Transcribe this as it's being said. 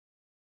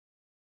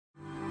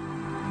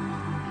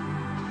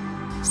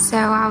So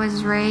I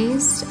was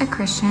raised a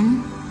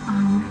Christian,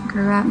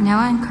 grew up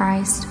knowing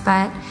Christ,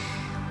 but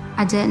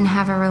I didn't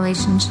have a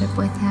relationship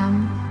with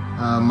him.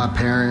 My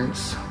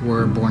parents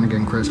were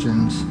born-again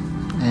Christians,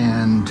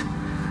 and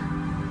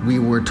we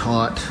were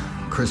taught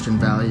Christian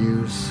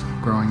values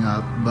growing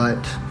up, but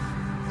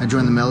I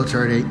joined the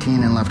military at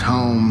 18 and left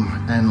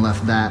home and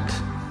left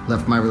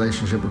my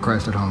relationship with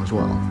Christ at home as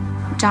well.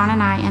 John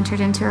and I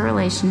entered into a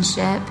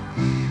relationship.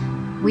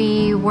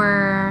 We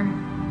were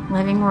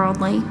living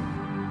worldly,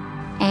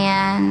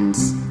 and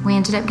we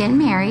ended up getting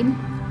married.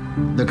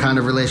 The kind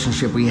of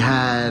relationship we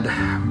had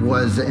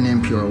was an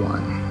impure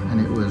one, and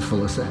it was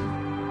full of sin.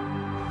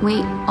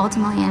 We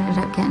ultimately ended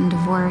up getting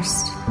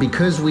divorced.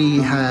 Because we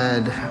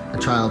had a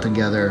child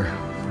together,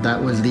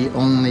 that was the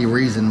only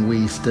reason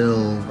we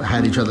still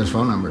had each other's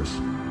phone numbers.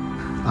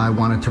 I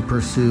wanted to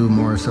pursue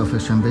more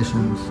selfish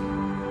ambitions.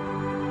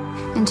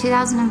 In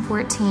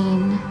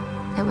 2014,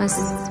 it was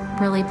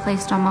really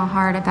placed on my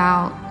heart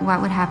about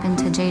what would happen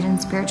to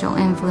Jaden's spiritual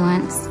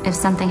influence if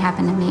something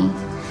happened to me.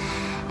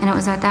 And it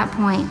was at that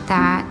point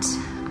that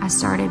I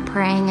started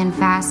praying and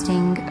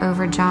fasting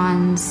over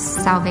John's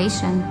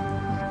salvation.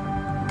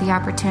 The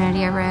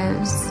opportunity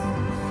arose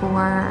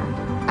for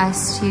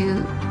us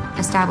to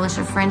establish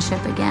a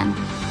friendship again.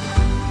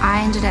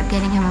 I ended up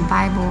getting him a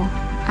Bible.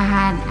 I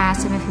had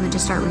asked him if he would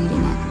just start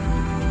reading it.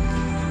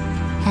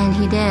 And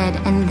he did,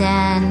 and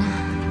then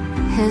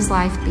his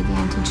life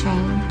began to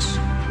change.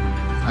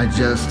 I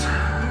just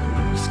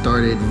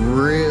started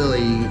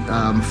really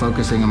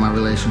focusing on my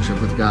relationship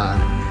with God.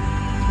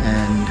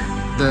 And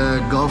the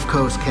Gulf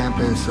Coast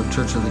campus of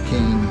Church of the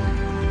King,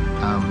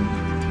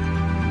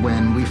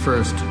 when we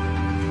first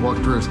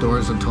walked through its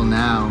doors until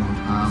now,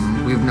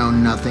 we've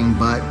known nothing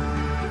but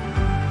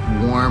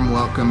warm,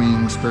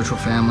 welcoming spiritual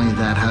family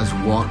that has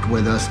walked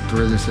with us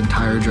through this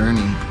entire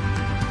journey.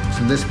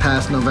 So this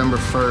past November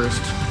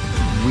 1st,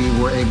 we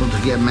were able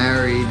to get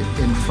married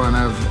in front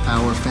of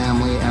our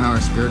family and our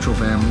spiritual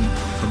family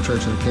from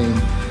Church of the King.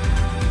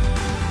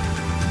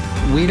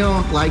 We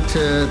don't like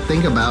to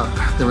think about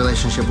the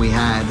relationship we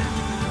had,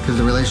 because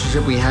the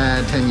relationship we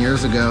had 10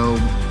 years ago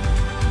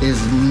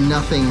is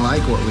nothing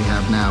like what we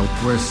have now.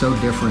 We're so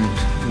different.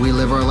 We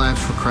live our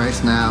lives for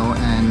Christ now,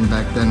 and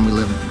back then we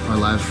lived our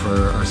lives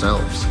for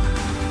ourselves.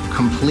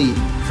 Complete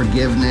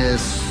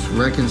forgiveness,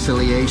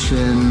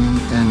 reconciliation,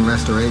 and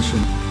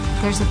restoration.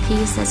 There's a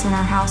peace that's in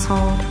our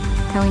household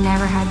that we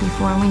never had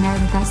before, and we know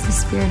that that's the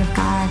Spirit of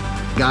God.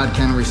 God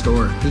can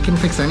restore. He can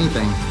fix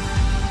anything.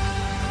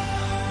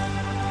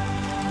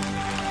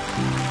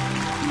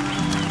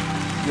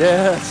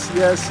 Yes.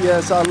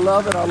 I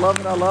love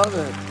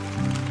it.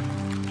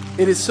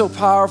 It is so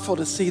powerful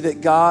to see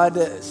that God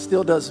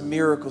still does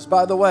miracles.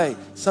 By the way,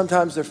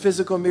 sometimes they're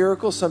physical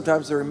miracles,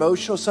 sometimes they're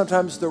emotional,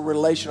 sometimes they're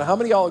relational. How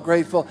many of y'all are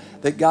grateful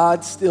that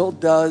God still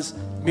does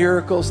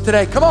miracles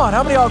today? Come on,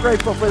 how many of y'all are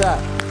grateful for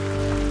that?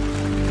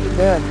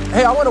 Amen.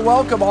 Hey, I want to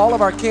welcome all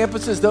of our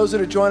campuses, those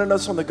that are joining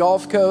us on the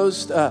Gulf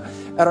Coast,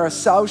 at our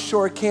South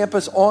Shore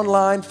campus,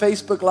 online,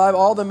 Facebook Live,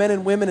 all the men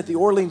and women at the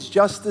Orleans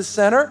Justice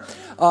Center,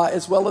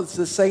 as well as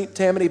the St.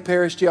 Tammany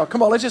Parish Jail.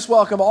 Come on, let's just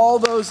welcome all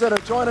those that are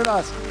joining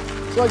us.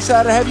 So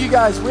excited to have you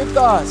guys with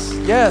us.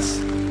 Yes,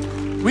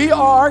 we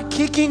are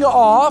kicking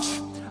off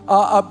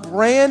a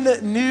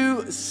brand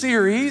new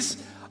series.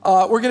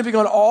 We're going to be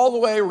going all the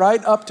way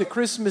right up to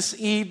Christmas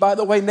Eve. By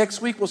the way,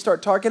 next week we'll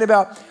start talking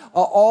about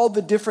all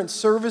the different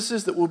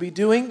services that we'll be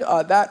doing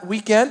that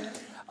weekend.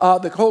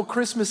 The whole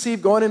Christmas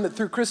Eve, going in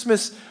through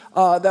Christmas,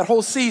 that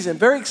whole season.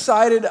 Very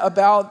excited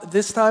about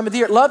this time of the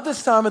year. Love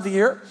this time of the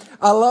year.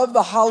 I love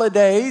the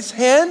holidays.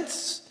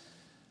 Hence,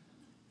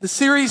 the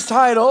series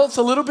title, it's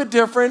a little bit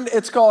different.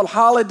 It's called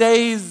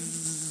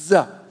Holidaze.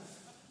 The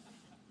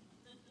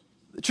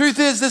truth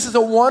is, this is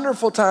a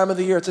wonderful time of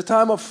the year. It's a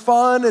time of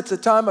fun. It's a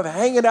time of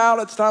hanging out.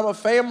 It's a time of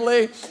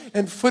family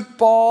and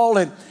football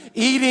and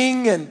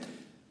eating and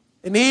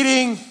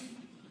eating.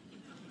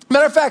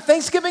 Matter of fact,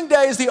 Thanksgiving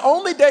Day is the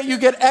only day you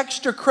get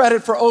extra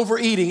credit for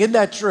overeating. Isn't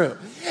that true?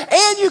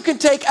 And you can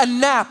take a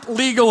nap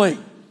legally.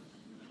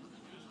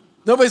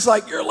 Nobody's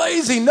like, you're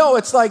lazy. No,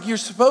 it's like you're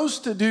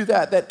supposed to do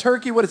that. That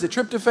turkey, what is it,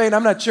 tryptophan?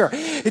 I'm not sure.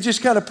 It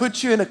just kind of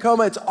puts you in a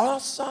coma. It's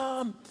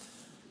awesome.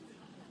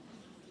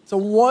 It's a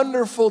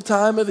wonderful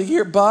time of the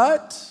year,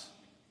 but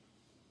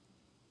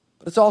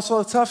it's also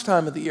a tough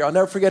time of the year. I'll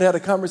never forget I had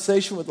a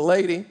conversation with a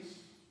lady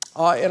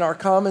in our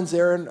commons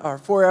there in our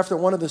foyer after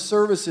one of the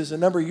services a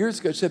number of years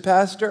ago. She said,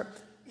 Pastor,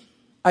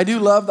 I do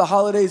love the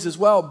holidays as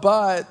well,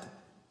 but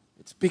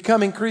it's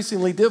become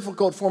increasingly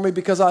difficult for me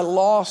because I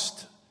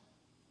lost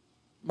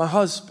my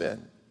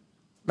husband.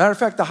 Matter of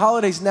fact, the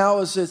holidays now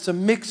it's a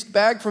mixed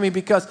bag for me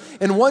because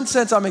in one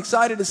sense, I'm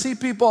excited to see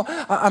people.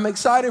 I'm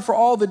excited for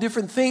all the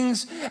different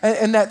things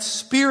and that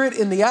spirit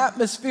in the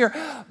atmosphere,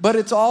 but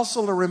it's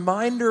also a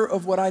reminder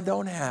of what I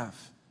don't have.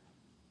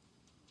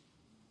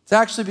 It's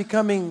actually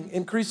becoming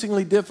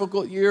increasingly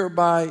difficult year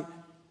by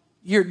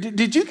year.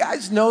 Did you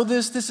guys know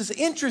this? This is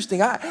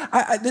interesting.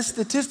 This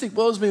statistic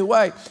blows me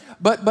away.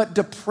 But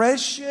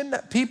depression,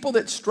 people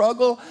that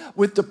struggle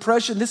with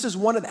depression, this is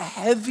one of the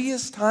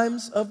heaviest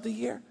times of the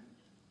year.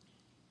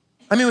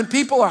 I mean, when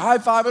people are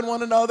high-fiving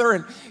one another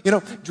and,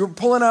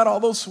 pulling out all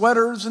those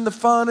sweaters and the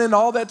fun and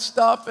all that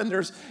stuff, and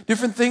there's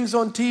different things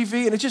on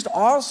TV, and it's just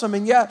awesome.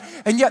 And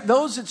yet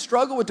those that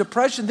struggle with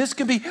depression, this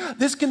can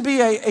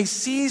be a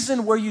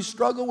season where you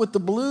struggle with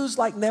the blues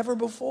like never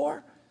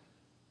before.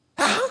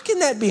 How can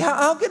that be?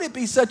 How can it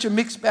be such a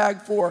mixed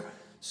bag for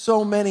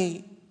so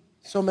many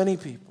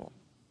people?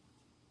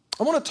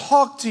 I want to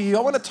talk to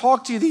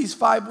you these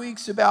 5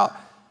 weeks about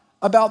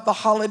the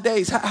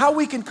holidays, how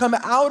we can come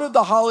out of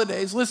the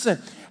holidays.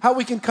 Listen, how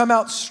we can come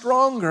out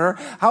stronger,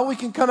 how we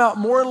can come out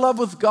more in love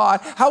with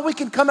God, how we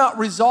can come out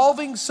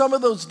resolving some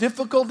of those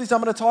difficulties.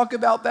 I'm going to talk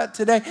about that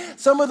today.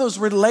 Some of those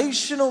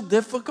relational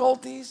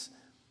difficulties.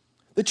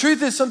 The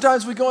truth is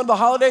sometimes we go into the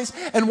holidays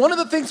and one of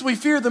the things we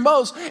fear the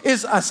most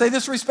is, I say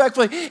this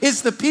respectfully,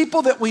 is the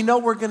people that we know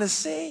we're going to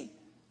see.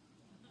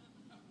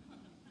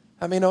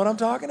 How many know what I'm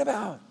talking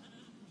about?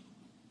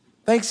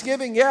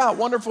 Thanksgiving, yeah,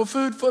 wonderful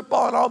food,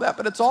 football, and all that,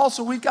 but it's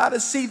also we've got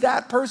to see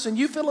that person.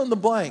 You fill in the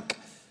blank.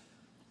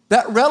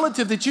 That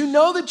relative that you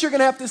know that you're going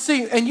to have to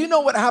see, and you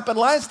know what happened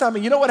last time,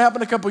 and you know what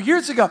happened a couple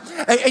years ago,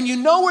 and you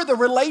know where the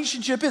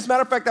relationship is.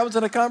 Matter of fact, I was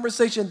in a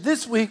conversation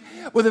this week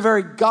with a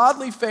very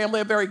godly family,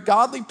 a very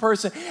godly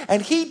person,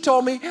 and he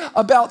told me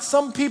about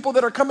some people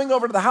that are coming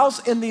over to the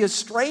house in the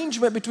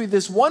estrangement between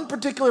this one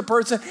particular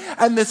person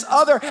and this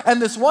other,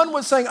 and this one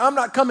was saying, I'm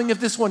not coming if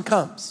this one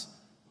comes.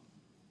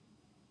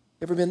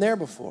 Ever been there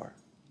before?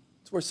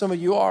 It's where some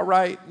of you are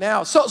right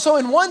now. So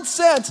in one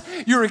sense,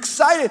 you're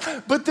excited,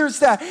 but there's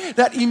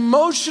that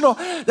emotional,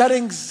 that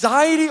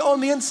anxiety on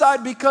the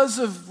inside because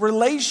of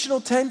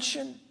relational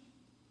tension.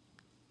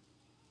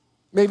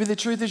 Maybe the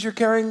truth is you're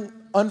carrying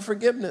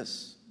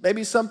unforgiveness.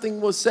 Maybe something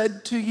was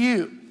said to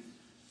you.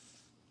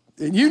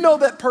 And you know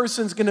that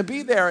person's going to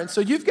be there. And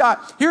so you've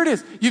got, here it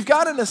is, you've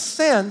got in a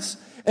sense,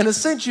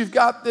 you've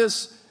got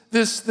this,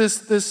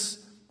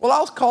 well,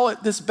 I'll call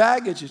it this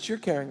baggage that you're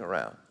carrying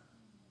around.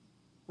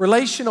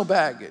 Relational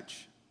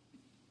baggage,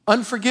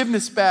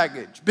 unforgiveness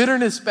baggage,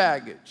 bitterness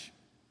baggage.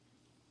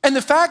 And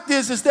the fact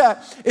is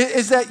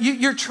that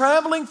you're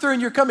traveling through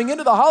and you're coming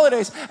into the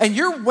holidays and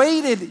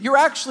you're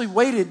actually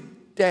weighted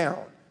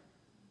down.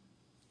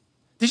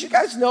 Did you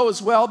guys know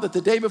as well that the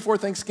day before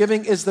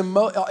Thanksgiving is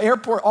the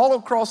airport all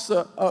across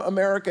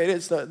America, it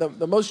is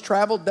the most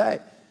traveled day.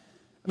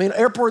 I mean,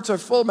 airports are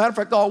full, matter of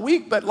fact, all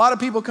week, but a lot of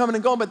people coming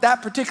and going. But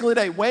that particular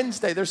day,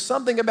 Wednesday, there's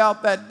something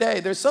about that day.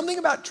 There's something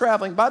about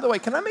traveling. By the way,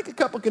 can I make a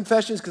couple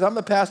confessions? Because I'm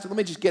the pastor. Let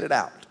me just get it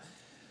out.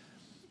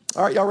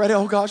 All right, y'all ready?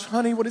 Oh, gosh,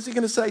 honey, what is he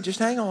going to say? Just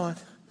hang on.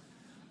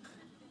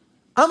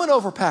 I'm an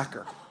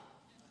overpacker.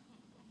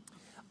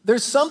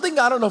 There's something,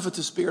 I don't know if it's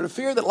a spirit of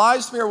fear that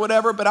lies to me or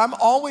whatever, but I'm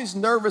always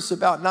nervous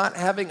about not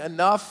having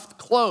enough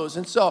clothes.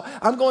 And so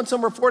I'm going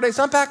somewhere 4 days.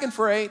 I'm packing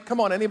for 8. Come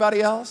on,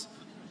 anybody else?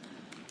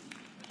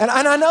 And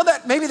I know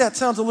that maybe that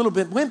sounds a little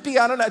bit wimpy.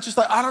 I don't know. It's just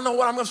like, I don't know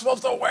what I'm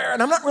supposed to wear.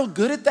 And I'm not real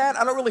good at that.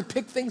 I don't really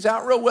pick things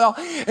out real well.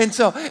 And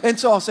so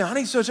I'll say,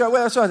 honey, so should I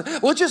wear? So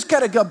we'll just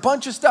get a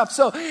bunch of stuff.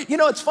 So,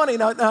 it's funny.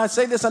 Now I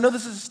say this. I know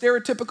this is a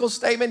stereotypical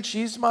statement.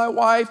 She's my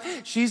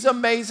wife. She's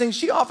amazing.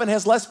 She often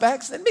has less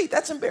bags than me.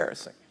 That's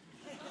embarrassing.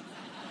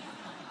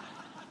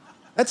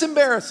 That's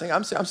embarrassing.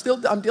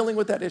 I'm dealing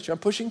with that issue. I'm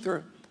pushing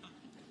through.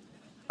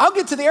 I'll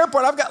get to the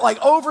airport. I've got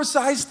like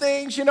oversized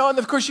things, and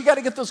of course you got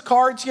to get those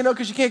carts,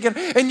 because you can't get.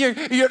 And you're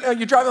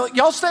driving. Like,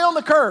 y'all stay on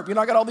the curb. I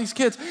got all these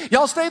kids.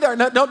 Y'all stay there.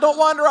 No, don't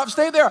wander off.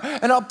 Stay there.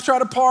 And I'll try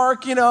to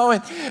park. And I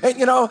want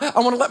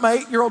to let my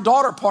 8-year-old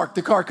daughter park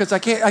the car because I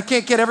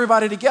can't get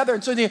everybody together.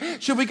 And so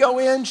should we go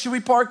in? Should we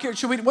park here?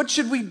 What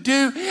should we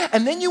do?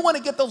 And then you want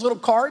to get those little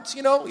carts.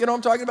 You know what I'm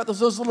talking about?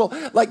 Those little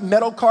like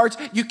metal carts.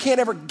 You can't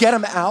ever get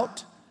them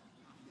out.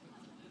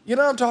 You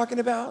know what I'm talking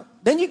about?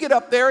 Then you get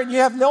up there and you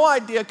have no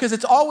idea because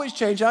it's always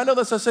changing. I know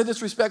this, I say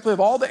this respectfully of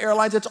all the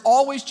airlines, it's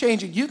always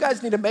changing. You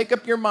guys need to make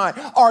up your mind.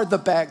 Are the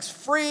bags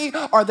free?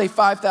 Are they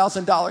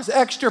 $5,000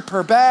 extra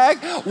per bag?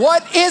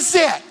 What is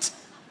it?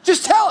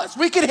 Just tell us.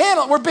 We can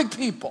handle it. We're big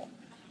people.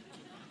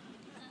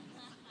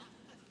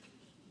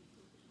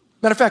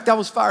 Matter of fact, I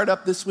was fired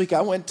up this week.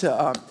 I went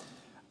to...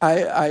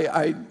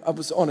 I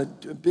was on a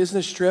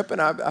business trip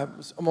and I'm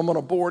on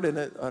a board in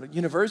a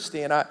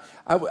university and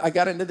I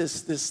got into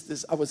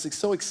this. I was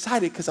so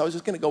excited because I was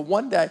just going to go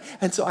one day.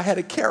 And so I had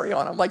a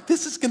carry-on. I'm like,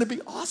 this is going to be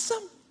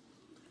awesome.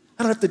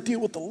 I don't have to deal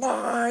with the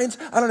lines.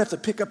 I don't have to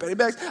pick up any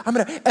bags.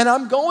 And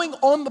I'm going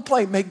on the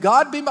plane. May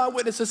God be my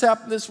witness. This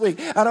happened this week.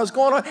 And I was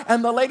going on,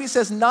 and the lady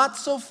says, not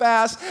so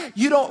fast.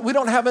 We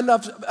don't have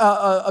enough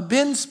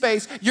bin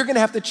space. You're going to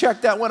have to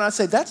check that one. I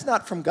say, that's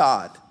not from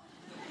God.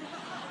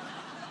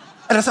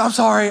 And I said,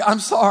 I'm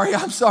sorry.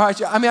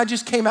 I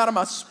just came out of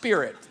my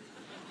spirit.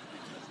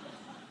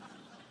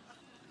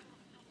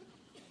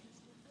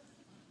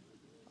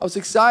 I was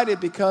excited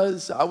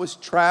because I was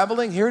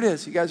traveling. Here it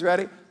is. You guys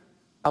ready?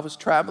 I was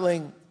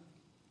traveling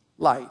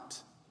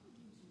light.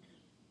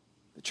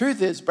 The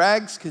truth is,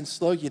 bags can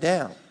slow you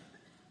down.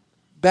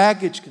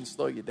 Baggage can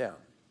slow you down.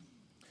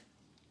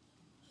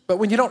 But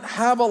when you don't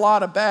have a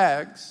lot of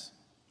bags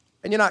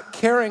and you're not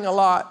carrying a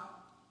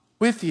lot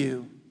with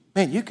you,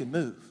 man, you can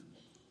move.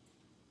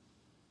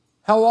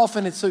 How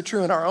often it's so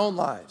true in our own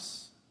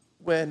lives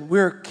when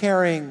we're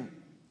carrying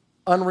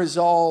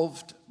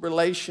unresolved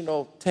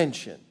relational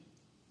tension,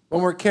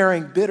 when we're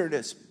carrying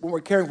bitterness, when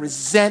we're carrying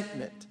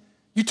resentment.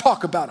 You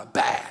talk about a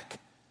bag.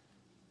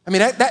 I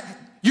mean, that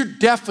you're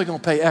definitely going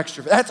to pay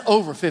extra. That's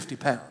over 50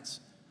 pounds.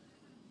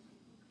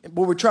 But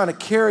we're trying to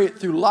carry it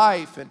through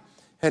life,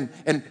 and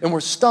we're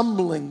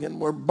stumbling and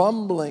we're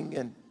bumbling.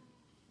 And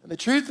the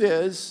truth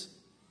is,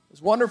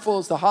 as wonderful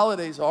as the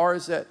holidays are,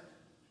 is that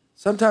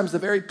sometimes the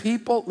very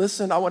people,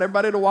 listen, I want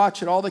everybody to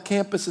watch at all the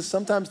campuses,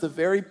 sometimes the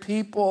very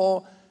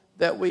people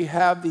that we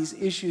have these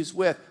issues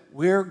with,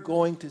 we're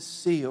going to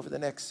see over the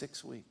next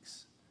 6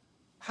 weeks.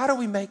 How do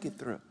we make it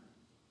through?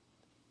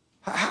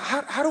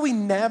 How do we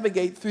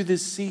navigate through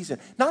this season?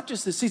 Not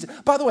just this season.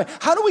 By the way,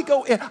 how do we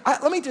go in?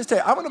 Let me just tell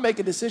you, I want to make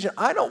a decision.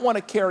 I don't want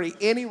to carry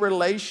any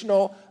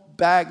relational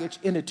baggage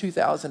into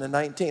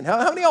 2019. How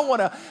many of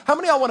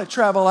y'all want to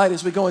travel light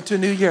as we go into a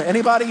new year?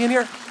 Anybody in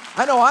here?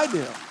 I know I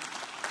do.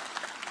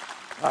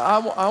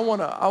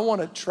 I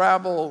want to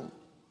travel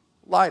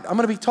light. I'm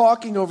going to be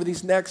talking over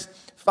these next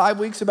 5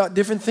 weeks about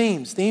different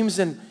themes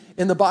in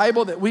the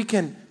Bible that we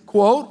can,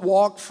 quote,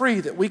 walk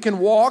free, that we can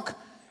walk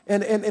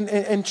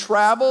and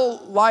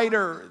travel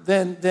lighter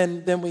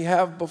than we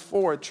have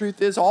before.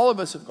 Truth is, all of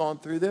us have gone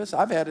through this.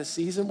 I've had a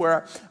season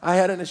where I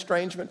had an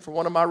estrangement from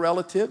one of my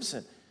relatives,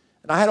 and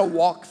I had to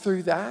walk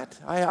through that.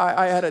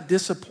 I had a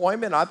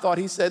disappointment. I thought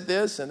he said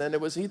this, and then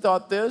it was he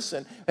thought this,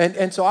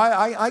 and so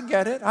I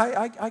get it.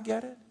 I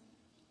get it.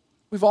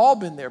 We've all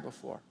been there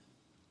before.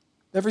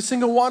 Every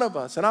single one of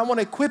us. And I want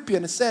to equip you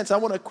in a sense. I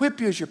want to equip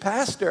you as your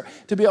pastor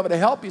to be able to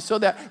help you so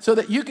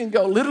that you can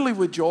go literally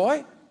with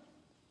joy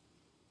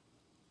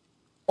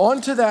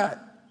onto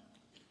that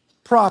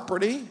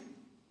property,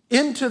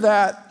 into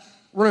that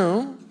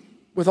room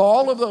with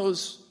all of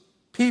those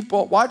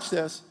people, watch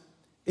this,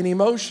 and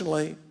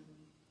emotionally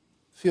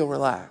feel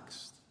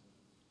relaxed.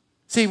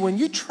 See, when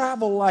you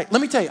travel light,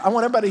 let me tell you, I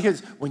want everybody to hear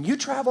this. When you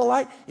travel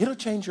light, it'll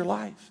change your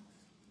life.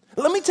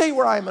 Let me tell you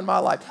where I am in my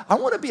life. I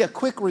want to be a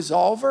quick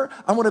resolver.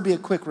 I want to be a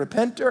quick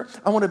repenter.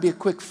 I want to be a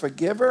quick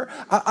forgiver.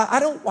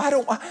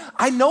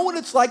 I know what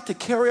it's like to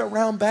carry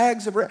around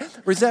bags of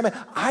resentment.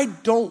 I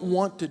don't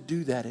want to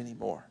do that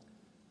anymore.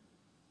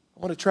 I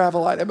want to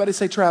travel light. Everybody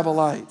say travel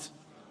light.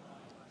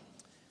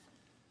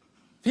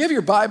 If you have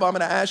your Bible, I'm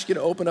going to ask you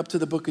to open up to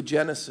the book of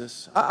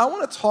Genesis. I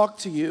want to talk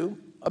to you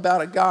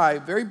about a guy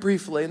very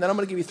briefly, and then I'm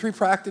going to give you 3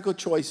 practical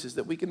choices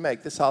that we can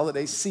make this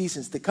holiday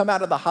season to come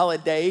out of the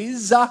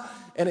holidays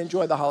and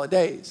enjoy the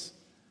holidays.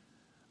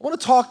 I want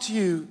to talk to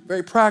you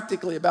very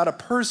practically about a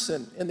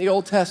person in the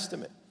Old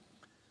Testament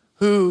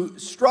who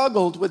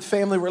struggled with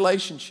family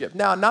relationship.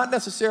 Now, not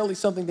necessarily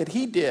something that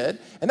he did,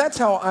 and that's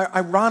how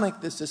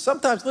ironic this is.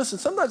 Sometimes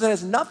it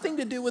has nothing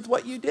to do with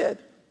what you did.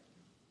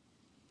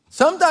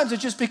 Sometimes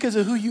it's just because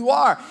of who you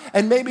are,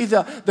 and maybe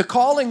the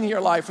calling in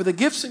your life, or the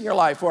gifts in your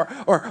life, or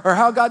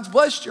how God's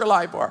blessed your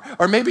life,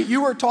 or maybe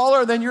you were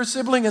taller than your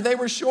sibling and they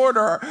were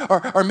shorter,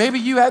 or maybe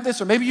you had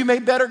this, or maybe you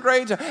made better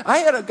grades. I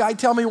had a guy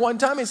tell me one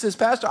time, he says,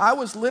 Pastor, I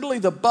was literally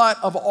the butt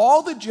of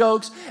all the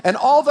jokes and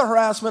all the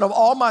harassment of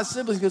all my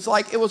siblings. It's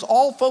like it was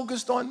all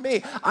focused on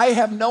me. I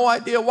have no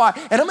idea why.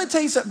 And I'm going to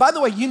tell you something. By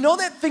the way, you know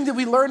that thing that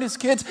we learned as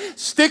kids?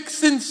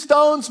 Sticks and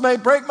stones may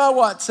break my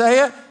what?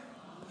 Say it.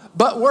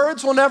 But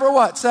words will never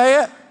what?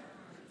 Say it.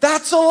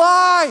 That's a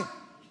lie.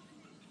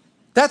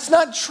 That's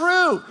not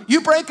true. You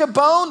break a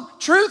bone,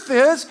 truth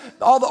is,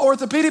 all the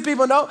orthopedic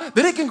people know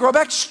that it can grow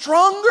back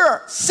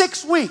stronger.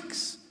 6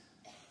 weeks.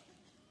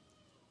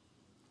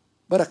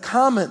 But a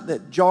comment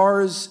that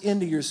jars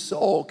into your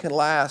soul can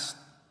last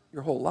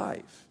your whole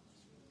life.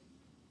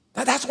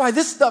 That's why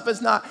this stuff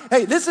is not,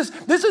 hey, this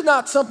is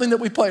not something that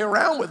we play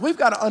around with. We've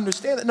got to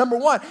understand that, number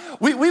one,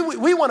 we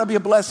want to be a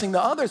blessing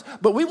to others,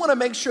 but we want to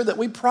make sure that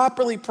we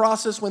properly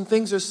process when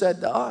things are said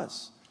to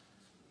us,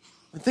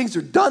 when things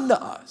are done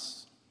to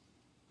us.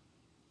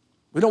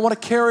 We don't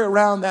want to carry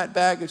around that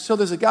baggage. So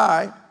there's a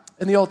guy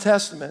in the Old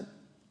Testament,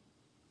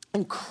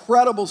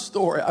 incredible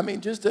story. I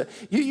mean,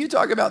 you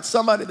talk about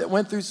somebody that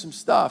went through some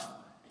stuff.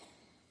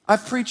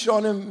 I've preached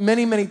on him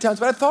many, many times,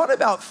 but I thought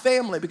about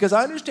family because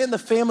I understand the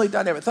family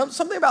dynamic.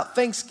 Something about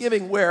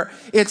Thanksgiving where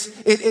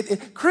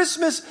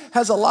Christmas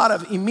has a lot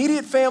of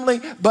immediate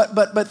family,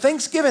 but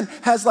Thanksgiving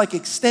has like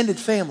extended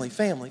family.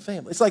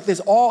 It's like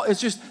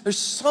there's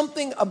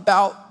something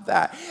about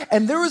that.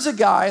 And there was a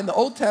guy in the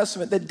Old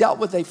Testament that dealt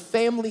with a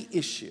family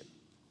issue.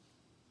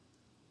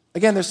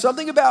 Again, there's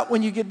something about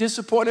when you get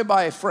disappointed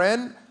by a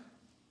friend,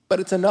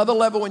 but it's another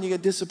level when you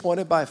get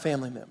disappointed by a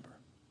family member.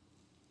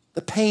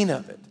 The pain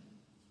of it.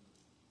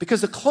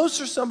 Because the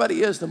closer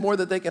somebody is, the more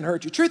that they can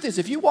hurt you. Truth is,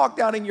 if you walked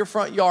down in your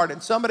front yard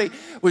and somebody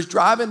was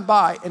driving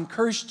by and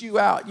cursed you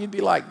out, you'd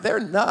be like, they're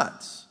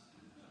nuts.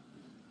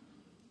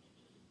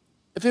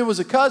 If it was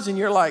a cousin,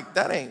 you're like,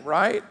 that ain't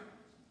right.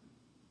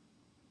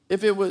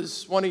 If it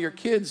was one of your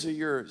kids or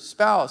your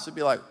spouse, it'd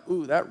be like,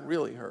 ooh, that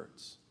really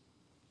hurts.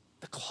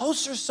 The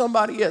closer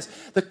somebody is,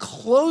 the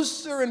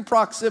closer in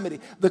proximity,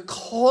 the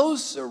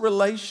closer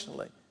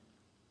relationally.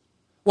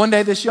 One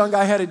day, this young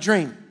guy had a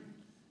dream.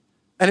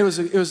 And it was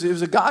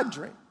a God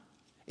dream.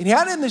 And he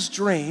had in this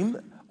dream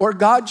where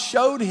God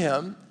showed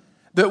him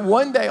that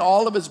one day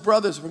all of his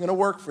brothers were going to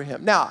work for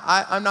him. Now,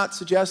 I'm not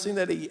suggesting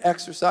that he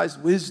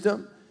exercised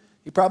wisdom.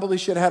 He probably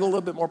should have had a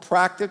little bit more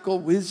practical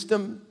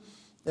wisdom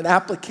and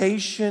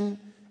application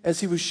as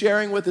he was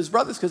sharing with his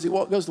brothers, because he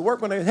goes to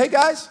work one day. Hey,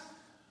 guys,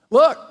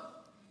 look,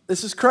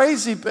 this is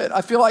crazy, but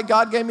I feel like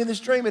God gave me this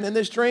dream. And in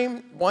this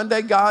dream, one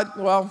day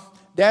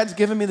Dad's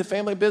giving me the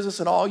family business,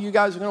 and all you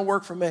guys are going to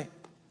work for me.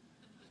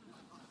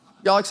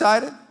 Y'all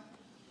excited?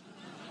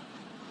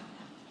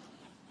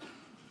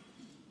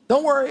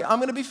 Don't worry, I'm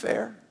going to be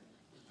fair.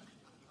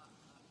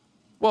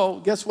 Well,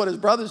 guess what his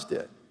brothers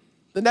did?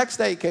 The next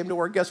day he came to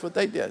work, guess what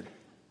they did?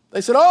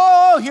 They said,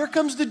 oh, here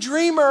comes the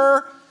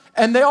dreamer.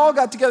 And they all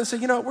got together and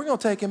said, you know what, we're going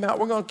to take him out.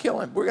 We're going to kill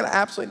him. We're going to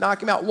absolutely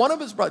knock him out. One of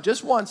his brothers,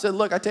 just one, said,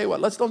 look, I tell you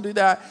what, let's don't do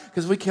that,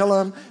 because we kill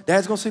him.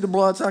 Dad's going to see the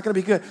blood. It's not going to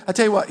be good. I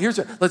tell you what,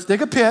 let's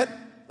dig a pit.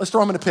 Let's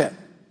throw him in a pit.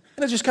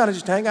 And just kind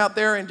of hang out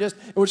there and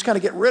we'll just kind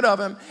of get rid of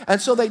him. And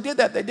so they did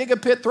that. They dig a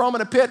pit, throw him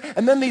in a pit.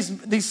 And then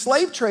these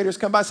slave traders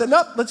come by and said,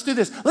 nope, let's do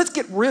this. Let's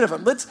get rid of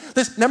him. Now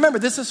remember,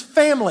 this is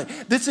family.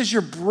 This is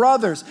your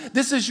brothers.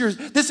 This is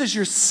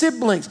your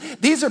siblings.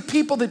 These are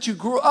people that you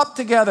grew up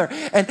together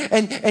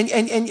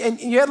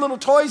and you had little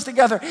toys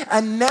together.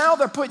 And now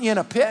they're putting you in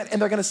a pit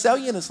and they're going to sell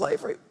you into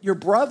slavery. Your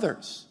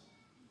brothers.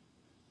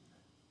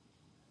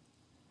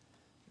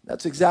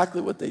 That's exactly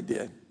what they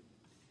did.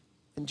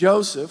 And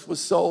Joseph was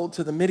sold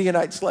to the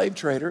Midianite slave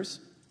traders,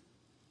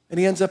 and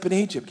he ends up in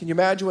Egypt. Can you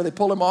imagine when they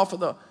pull him off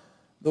of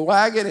the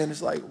wagon, and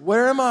it's like,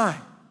 where am I?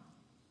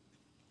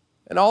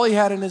 And all he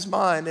had in his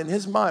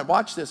mind,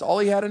 watch this, all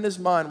he had in his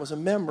mind was a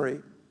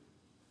memory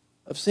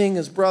of seeing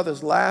his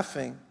brothers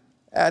laughing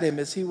at him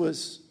as he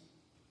was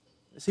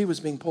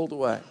being pulled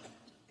away.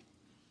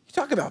 You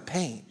talk about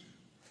pain.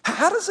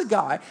 How does a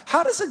guy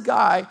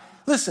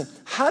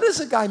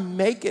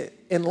make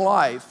it in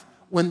life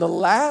when the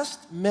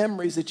last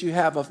memories that you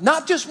have of,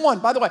 not just one,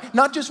 by the way,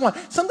 not just one.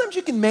 Sometimes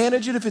you can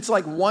manage it if it's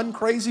like one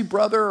crazy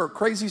brother or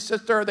crazy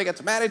sister that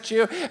gets mad at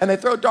you and they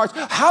throw darts.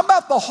 How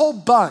about the whole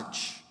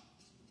bunch?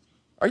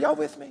 Are y'all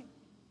with me?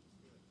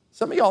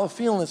 Some of y'all are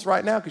feeling this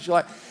right now because you're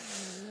like,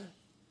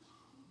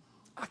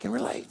 I can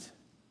relate.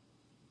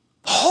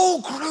 The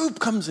whole group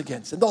comes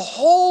against him, the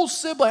whole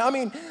sibling. I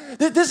mean,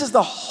 this is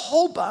the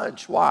whole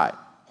bunch. Why?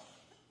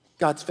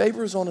 God's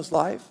favor is on his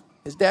life.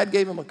 His dad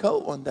gave him a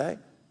coat one day.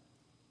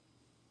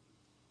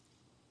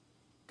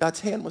 God's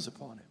hand was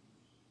upon him.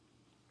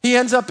 He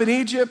ends up in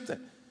Egypt.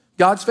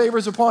 God's favor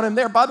is upon him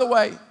there. By the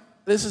way,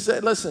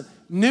 listen,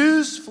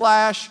 news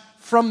flash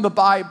from the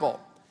Bible.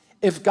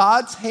 If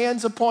God's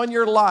hand's upon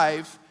your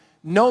life,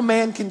 no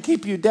man can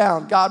keep you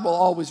down. God will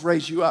always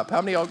raise you up.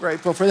 How many are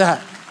grateful for that?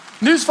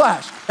 News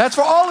flash. That's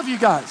for all of you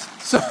guys.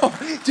 So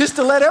just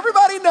to let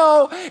everybody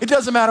know, it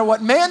doesn't matter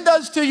what man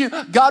does to you,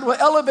 God will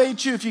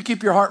elevate you if you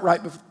keep your heart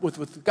right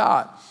with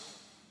God.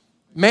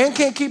 Man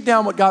can't keep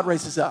down what God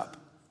raises up.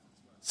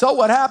 So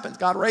what happens?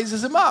 God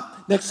raises him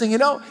up. Next thing you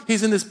know,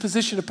 he's in this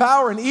position of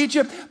power in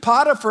Egypt.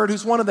 Potiphar,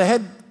 who's one of the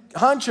head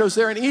honchos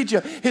there in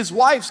Egypt, his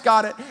wife's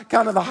got it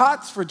kind of the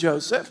hots for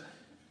Joseph.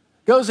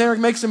 Goes there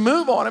and makes a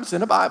move on him. It's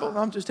in the Bible.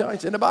 I'm just telling you,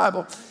 it's in the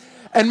Bible.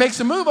 And makes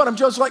a move on him.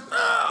 Joseph's like, no,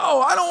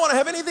 I don't want to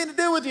have anything to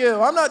do with you.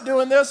 I'm not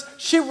doing this.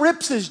 She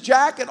rips his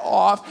jacket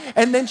off,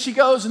 and then she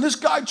goes, and this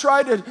guy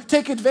tried to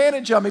take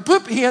advantage of me.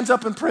 Boop, he ends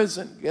up in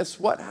prison. Guess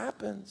what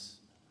happens?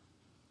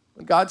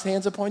 When God's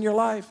hand's upon your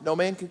life, no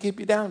man can keep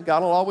you down.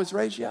 God will always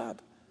raise you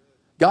up.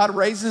 God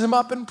raises him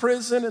up in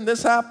prison, and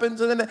this happens,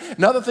 and then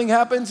another thing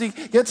happens. He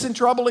gets in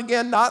trouble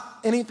again, not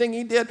anything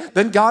he did.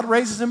 Then God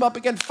raises him up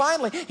again.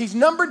 Finally, he's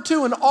number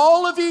 2 in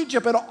all of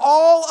Egypt. In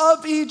all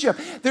of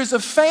Egypt, there's a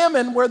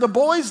famine where the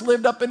boys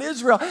lived up in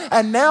Israel,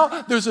 and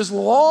now there's this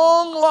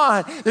long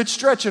line that's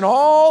stretching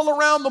all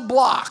around the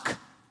block.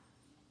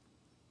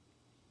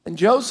 And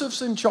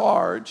Joseph's in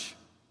charge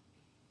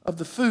of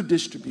the food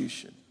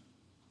distribution.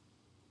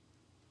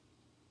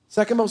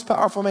 Second most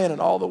powerful man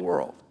in all the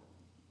world.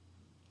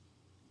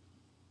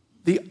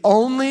 The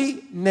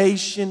only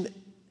nation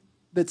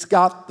that's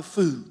got the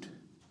food.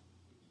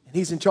 And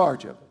he's in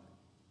charge of it.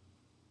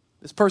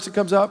 This person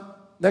comes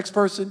up, next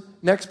person.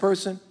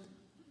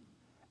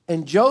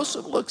 And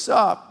Joseph looks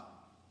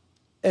up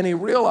and he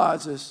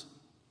realizes,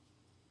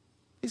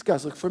 these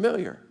guys look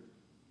familiar.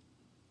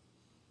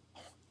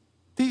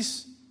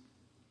 These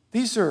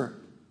are,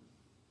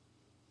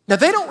 now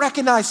they don't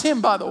recognize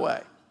him, by the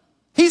way.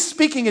 He's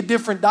speaking a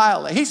different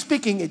dialect. He's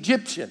speaking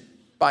Egyptian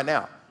by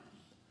now.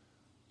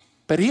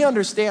 But he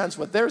understands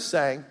what they're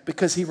saying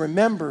because he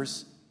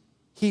remembers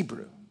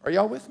Hebrew. Are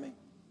y'all with me?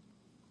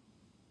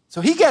 So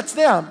he gets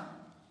them,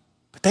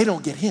 but they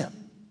don't get him.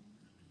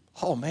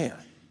 Oh, man.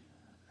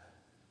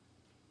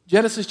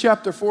 Genesis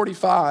chapter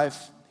 45,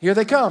 here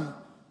they come.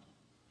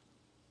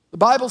 The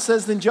Bible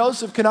says, then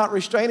Joseph could not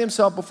restrain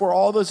himself before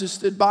all those who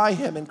stood by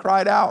him and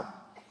cried out,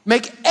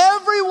 make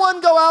everyone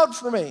go out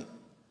for me.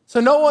 So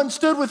no one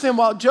stood with him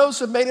while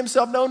Joseph made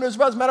himself known to his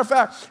brothers. Matter of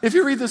fact, if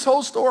you read this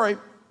whole story,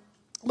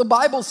 the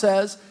Bible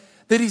says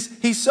that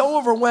he's so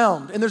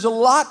overwhelmed, and there's a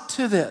lot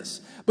to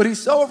this. But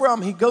he's so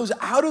overwhelmed, he goes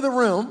out of the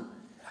room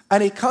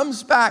and he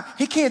comes back.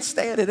 He can't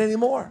stand it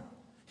anymore.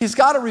 He's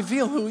got to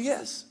reveal who he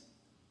is.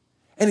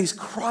 And he's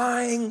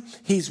crying,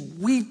 he's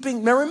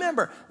weeping. Now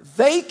remember,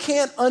 they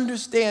can't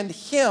understand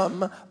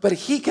him, but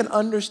he can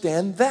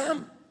understand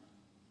them.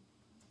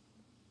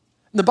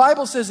 The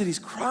Bible says that he's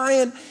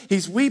crying,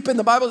 he's weeping.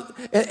 The Bible,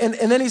 and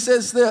then he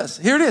says this.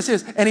 Here it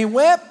is. And he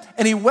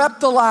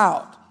wept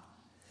aloud.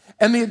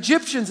 And the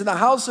Egyptians in the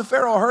house of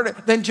Pharaoh heard it.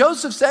 Then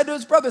Joseph said to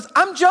his brothers,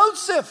 I'm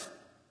Joseph.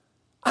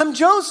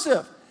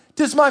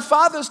 Does my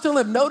father still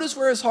live? Notice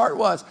where his heart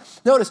was.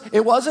 Notice,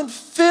 it wasn't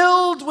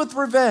filled with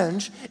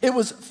revenge. It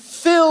was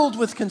filled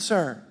with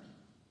concern.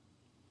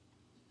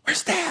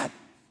 Where's Dad?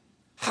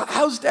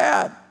 How's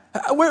Dad?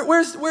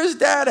 Where's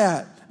Dad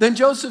at? Then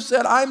Joseph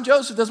said, I'm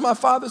Joseph. Does my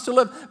father still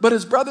live? But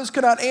his brothers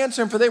could not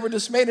answer him, for they were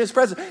dismayed in his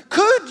presence.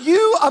 Could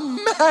you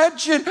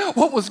imagine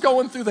what was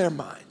going through their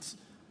minds?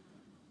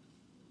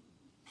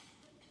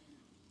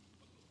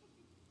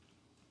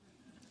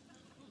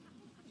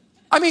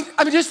 I mean,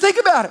 just think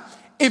about it.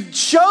 If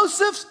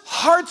Joseph's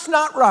heart's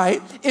not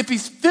right, if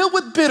he's filled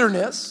with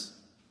bitterness,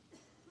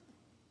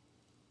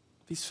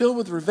 if he's filled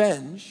with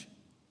revenge,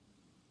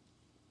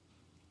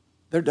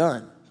 they're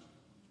done.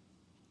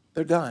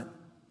 They're done.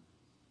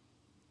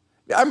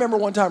 I remember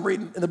one time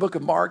reading in the book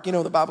of Mark,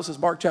 the Bible says,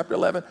 Mark chapter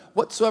 11,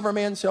 whatsoever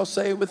man shall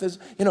say with his,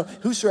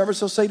 whosoever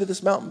shall say to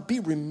this mountain, be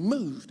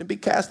removed and be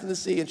cast in the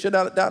sea and shut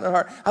down in their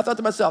heart. I thought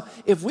to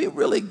myself, if we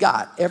really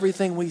got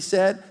everything we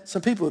said,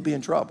 some people would be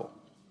in trouble.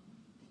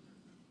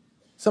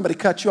 Somebody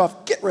cut you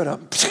off, get rid of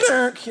them.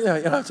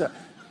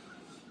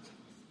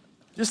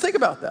 Just think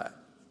about that.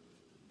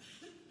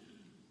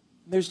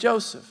 There's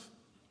Joseph.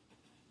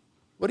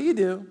 What do you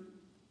do?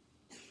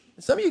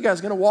 And some of you guys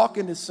are going to walk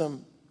into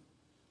some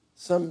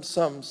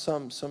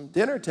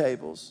dinner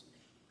tables,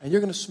 and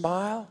you're going to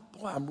smile.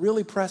 Boy, I'm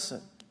really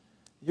pressing.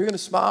 You're going to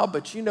smile,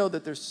 but you know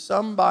that there's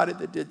somebody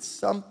that did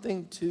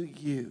something to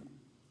you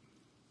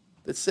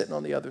that's sitting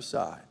on the other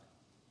side.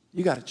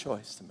 You got a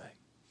choice to make.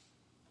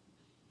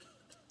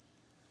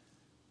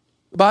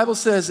 The Bible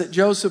says that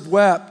Joseph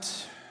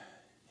wept.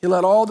 He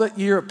let all that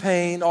year of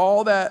pain,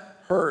 all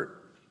that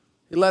hurt,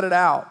 he let it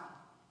out.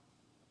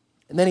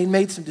 And then he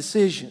made some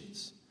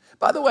decisions.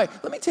 By the way,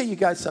 let me tell you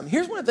guys something.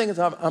 Here's one of the things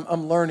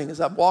I'm learning as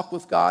I've walked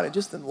with God and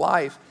just in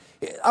life.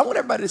 I want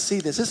everybody to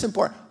see this. This is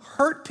important.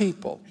 Hurt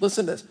people,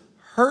 listen to this.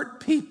 Hurt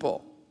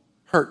people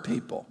hurt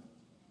people.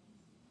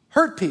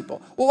 Hurt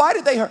people. Well, why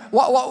did they hurt?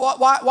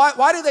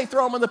 Why did they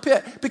throw them in the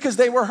pit? Because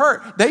they were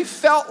hurt. They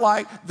felt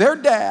like their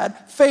dad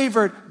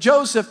favored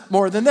Joseph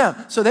more than them.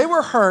 So they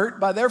were hurt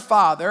by their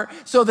father.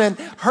 So then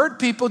hurt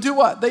people do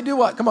what? They do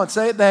what? Come on,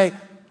 say it. They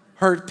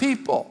hurt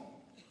people.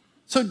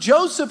 So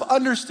Joseph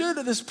understood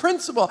this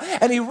principle,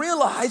 and he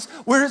realized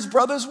where his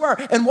brothers were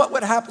and what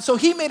would happen. So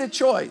he made a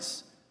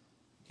choice.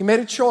 He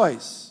made a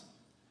choice.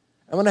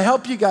 I'm going to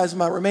help you guys in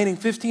my remaining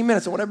 15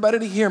 minutes. I want everybody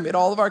to hear me at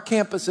all of our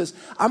campuses.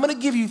 I'm going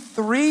to give you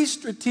 3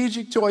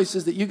 strategic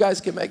choices that you guys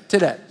can make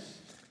today.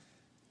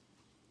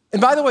 And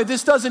by the way,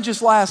 this doesn't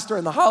just last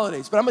during the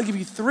holidays, but I'm going to give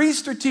you 3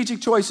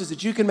 strategic choices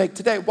that you can make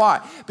today.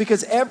 Why?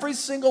 Because every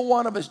single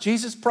one of us,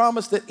 Jesus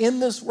promised that in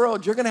this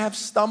world, you're going to have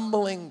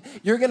stumbling.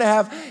 You're going to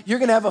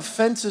have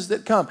offenses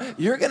that come.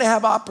 You're going to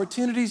have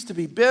opportunities to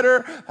be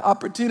bitter,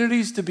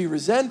 opportunities to be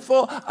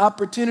resentful,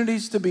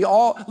 opportunities to be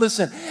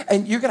listen,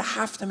 and you're going to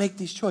have to make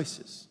these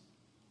choices.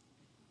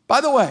 By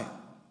the way,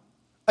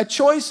 a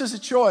choice is a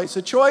choice.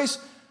 A choice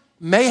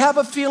may have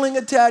a feeling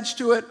attached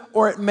to it,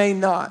 or it may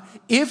not.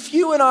 If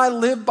you and I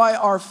live by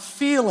our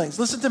feelings,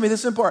 listen to me, this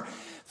is important.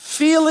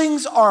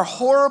 Feelings are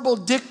horrible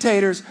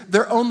dictators.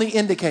 They're only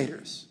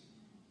indicators.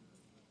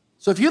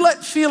 So if you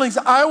let feelings,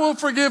 I will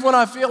forgive when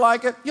I feel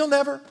like it, you'll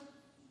never.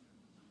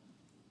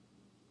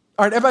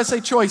 All right, everybody say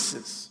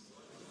choices.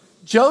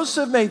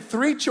 Joseph made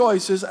 3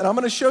 choices, and I'm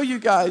going to show you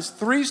guys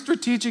 3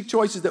 strategic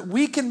choices that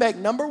we can make,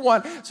 number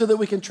 1, so that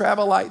we can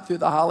travel light through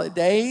the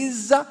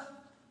holidays.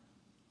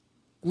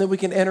 And then we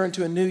can enter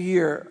into a new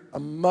year a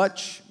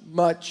much,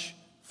 much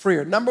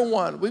freer. Number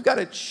 1, we've got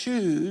to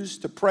choose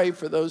to pray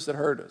for those that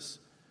hurt us.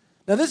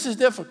 Now, this is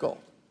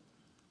difficult,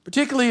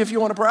 particularly if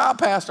you want to pray.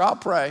 Pastor, I'll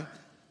pray.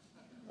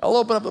 I'll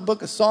open up the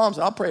book of Psalms,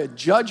 and I'll pray a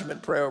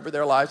judgment prayer over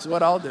their lives is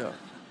what I'll do.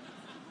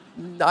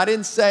 I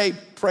didn't say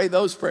pray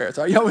those prayers.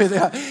 Are you with me?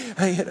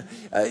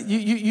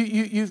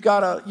 You've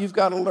got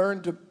to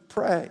learn to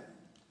pray.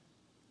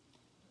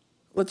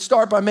 Let's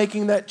start by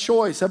making that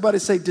choice. Everybody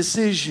say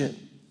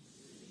decision.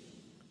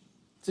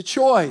 It's a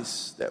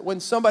choice that when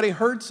somebody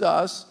hurts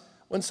us,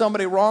 when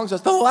somebody wrongs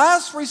us, the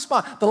last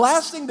response, the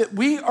last thing that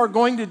we are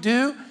going to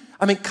do,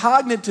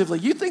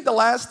 cognitively, you think the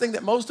last thing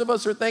that most of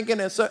us are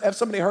thinking is if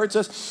somebody hurts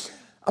us,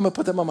 I'm going to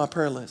put them on my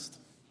prayer list.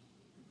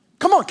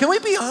 Come on, can we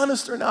be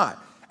honest or not?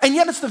 And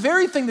yet it's the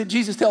very thing that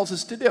Jesus tells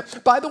us to do.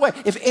 By the way,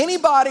 if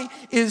anybody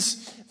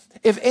is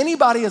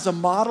a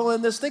model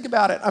in this, think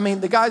about it.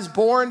 The guy's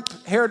born,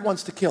 Herod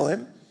wants to kill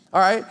him. All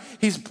right,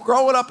 he's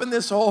growing up in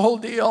this whole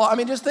deal. I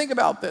mean, just think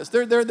about this.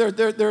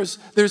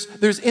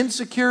 There's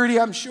insecurity,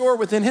 I'm sure,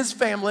 within his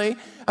family.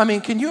 I mean,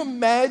 can you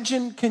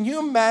imagine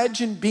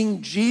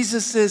being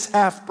Jesus's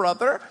half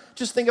brother?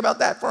 Just think about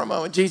that for a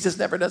moment. Jesus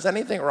never does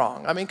anything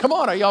wrong. I mean, come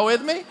on, are y'all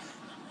with me?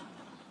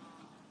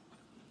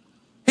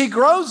 He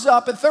grows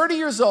up at 30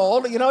 years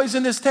old. You know, he's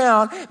in this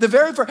town.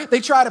 They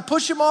try to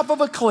push him off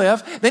of a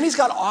cliff. Then he's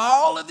got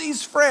all of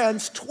these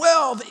friends,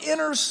 12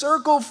 inner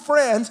circle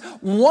friends.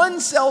 One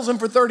sells him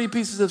for 30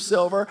 pieces of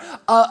silver.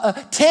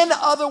 10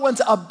 other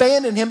ones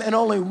abandon him, and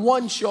only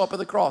one show up at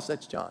the cross.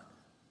 That's John.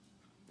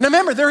 Now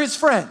remember, they're his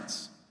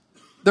friends.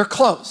 They're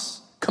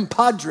close,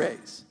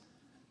 compadres.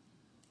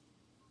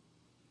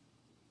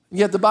 And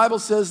yet the Bible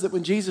says that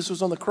when Jesus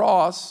was on the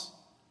cross,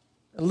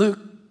 in Luke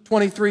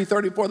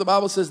 23:34, the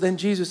Bible says, then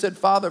Jesus said,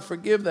 Father,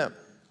 forgive them.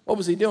 What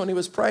was he doing? He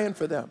was praying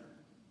for them.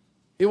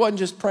 He wasn't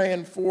just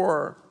praying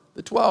for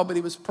the 12, but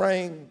he was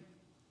praying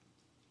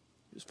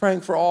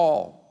for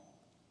all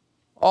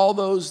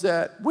those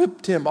that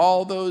whipped him,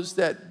 all those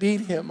that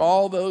beat him,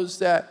 all those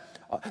that,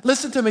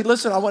 listen to me,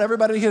 I want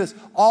everybody to hear this,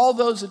 all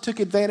those that took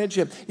advantage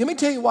of him. Let me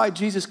tell you why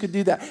Jesus could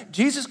do that.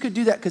 Jesus could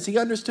do that because he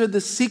understood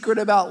the secret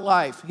about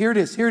life. Here it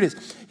is.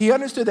 He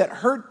understood that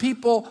hurt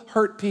people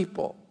hurt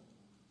people.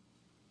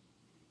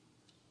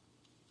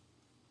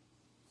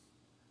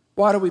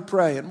 Why do we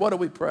pray and what do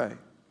we pray?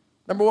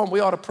 Number one, we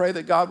ought to pray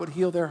that God would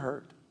heal their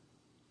hurt.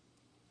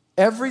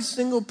 Every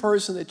single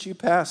person that you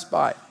pass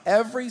by,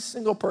 every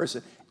single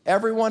person,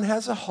 everyone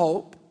has a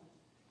hope,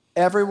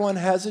 everyone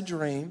has a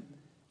dream,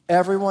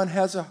 everyone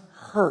has a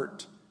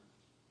hurt.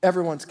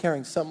 Everyone's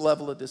carrying some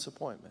level of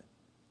disappointment.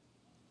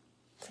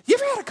 You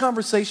ever had a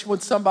conversation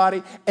with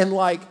somebody and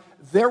like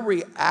their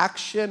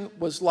reaction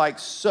was like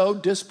so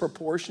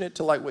disproportionate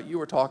to like what you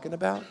were talking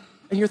about?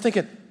 And you're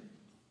thinking,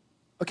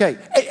 okay,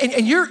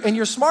 and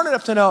you're smart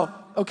enough to know,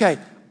 okay,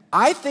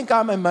 I think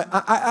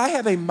I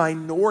have a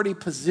minority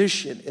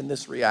position in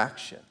this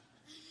reaction.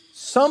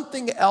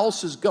 Something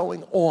else is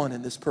going on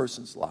in this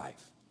person's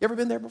life. You ever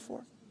been there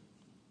before?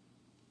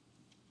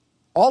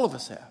 All of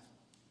us have.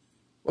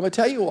 Well, I'm going to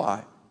tell you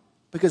why.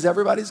 Because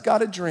everybody's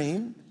got a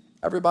dream.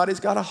 Everybody's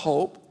got a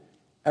hope.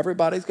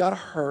 Everybody's got a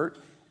hurt.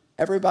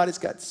 Everybody's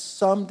got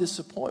some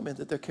disappointment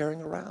that they're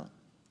carrying around.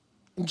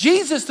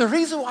 Jesus, the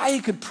reason why he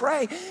could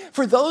pray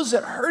for those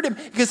that hurt him,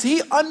 because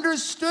he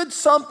understood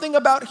something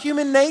about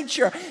human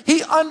nature.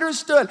 He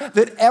understood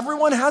that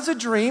everyone has a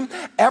dream,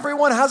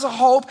 everyone has a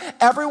hope,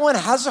 everyone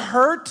has a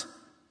hurt.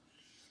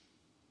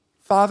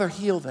 Father,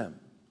 heal them.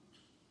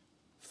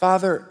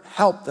 Father,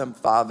 help them.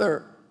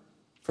 Father,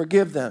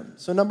 forgive them.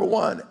 So number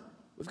one,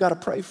 we've got to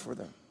pray for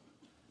them.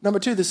 Number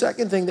two, the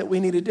second thing that we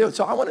need to do.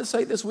 So I want to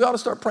say this, we ought to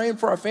start praying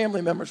for our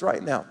family members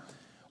right now.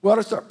 We ought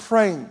to start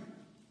praying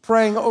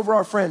over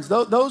our friends,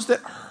 those that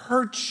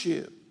hurt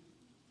you.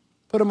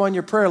 Put them on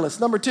your prayer list.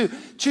 Number two,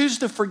 choose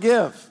to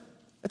forgive.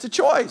 It's a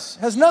choice.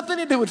 It has nothing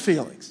to do with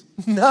feelings.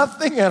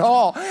 Nothing at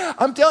all.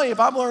 I'm telling you, if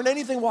I've learned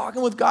anything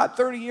walking with God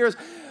 30 years,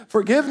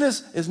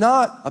 forgiveness is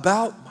not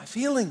about my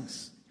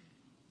feelings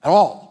at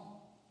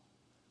all.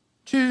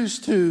 Choose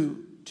to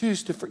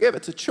forgive.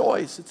 It's a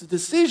choice. It's a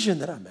decision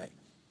that I make.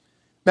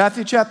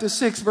 Matthew chapter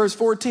 6, verse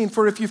 14,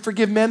 for if you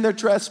forgive men their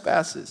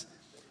trespasses,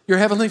 your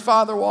heavenly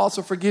Father will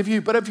also forgive you.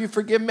 But if you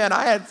forgive men,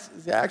 I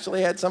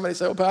actually had somebody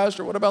say, oh,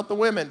 Pastor, what about the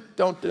women?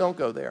 Don't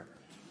go there.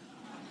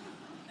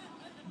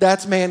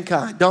 That's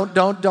mankind. Don't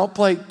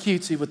play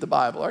cutesy with the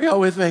Bible. Are y'all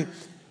with me?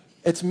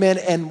 It's men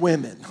and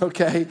women,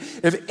 okay?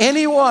 If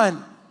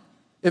anyone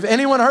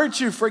hurts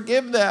you,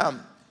 forgive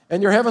them,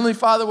 and your heavenly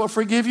Father will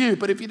forgive you.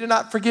 But if you do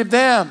not forgive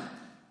them,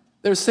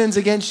 their sins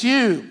against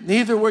you,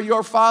 neither will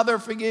your Father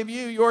forgive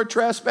you your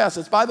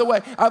trespasses. By the way,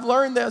 I've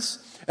learned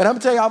this. And I'm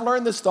going to tell you, I've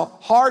learned this the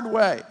hard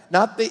way,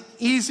 not the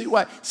easy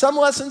way. Some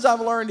lessons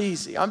I've learned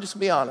easy. I'm just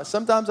going to be honest.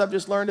 Sometimes I've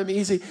just learned them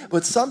easy,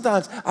 but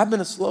sometimes I've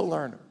been a slow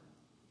learner.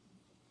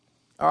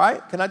 All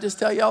right? Can I just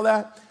tell you all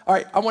that? All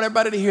right, I want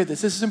everybody to hear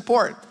this. This is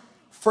important.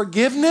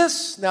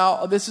 Forgiveness,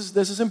 now this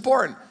is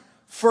important.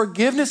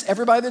 Forgiveness,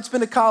 everybody that's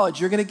been to college,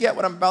 you're going to get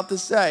what I'm about to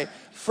say.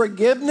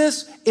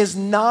 Forgiveness is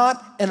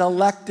not an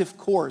elective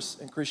course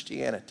in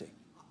Christianity.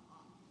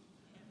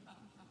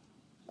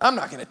 I'm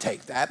not going to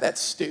take that.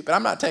 That's stupid.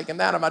 I'm not taking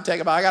that. I'm not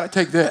taking, but I got to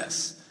take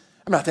this.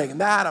 I'm not taking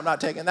that. I'm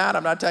not taking that.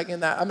 I'm not taking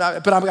that.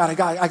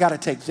 I got to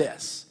take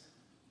this.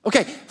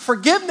 Okay,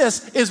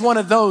 forgiveness is one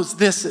of those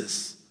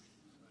thises.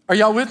 Are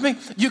y'all with me?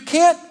 You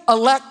can't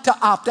elect to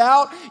opt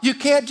out. You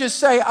can't just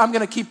say, I'm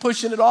going to keep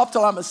pushing it off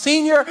till I'm a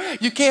senior.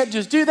 You can't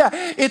just do that.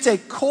 It's a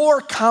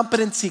core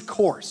competency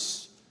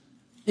course.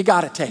 You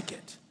got to take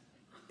it.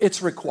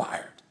 It's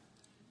required.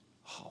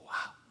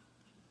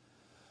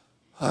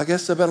 I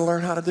guess I better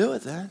learn how to do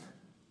it then.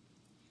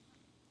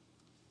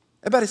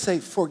 Everybody say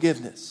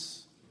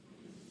forgiveness.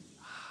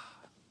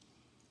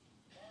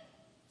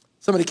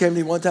 Somebody came to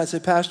me one time and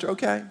said, Pastor,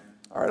 okay,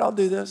 all right, I'll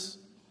do this.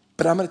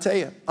 But I'm going to tell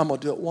you, I'm going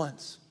to do it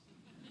once.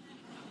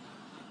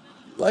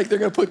 Like they're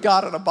going to put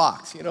God in a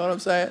box. You know what I'm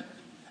saying?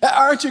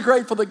 Aren't you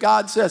grateful that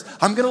God says,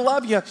 I'm going to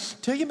love you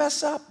till you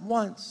mess up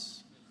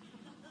once.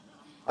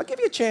 I'll give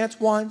you a chance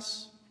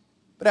once,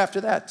 but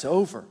after that, it's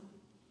over.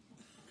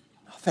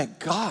 Thank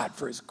God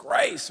for his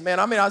grace, man.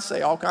 I mean, I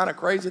say all kind of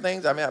crazy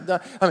things.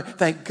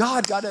 Thank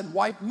God God didn't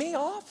wipe me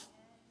off.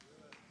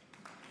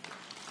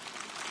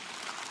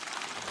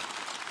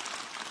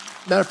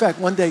 Matter of fact,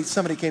 one day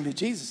somebody came to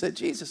Jesus and said,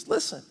 Jesus,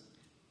 listen,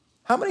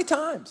 how many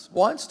times?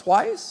 Once,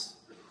 twice?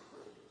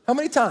 How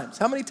many times?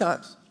 How many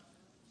times?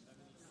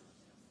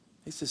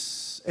 He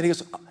says, and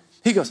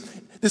he goes,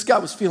 this guy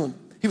was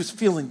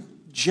feeling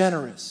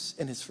generous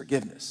in his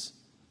forgiveness.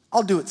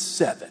 I'll do it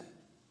 7.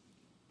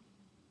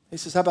 He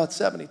says, how about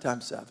 70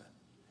 times 7?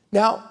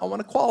 Now, I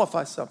want to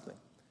qualify something.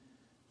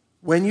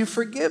 When you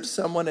forgive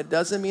someone, it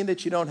doesn't mean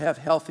that you don't have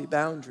healthy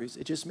boundaries.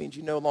 It just means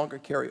you no longer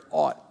carry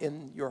aught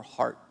in your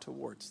heart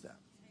towards them.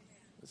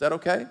 Is that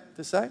okay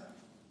to say?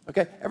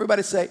 Okay,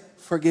 everybody say,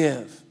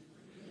 forgive.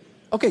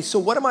 Okay, so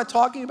what am I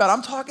talking about?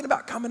 I'm talking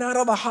about coming out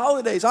of the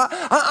holidays.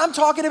 I'm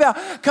talking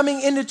about coming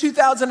into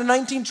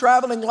 2019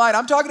 traveling light.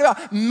 I'm talking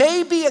about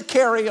maybe a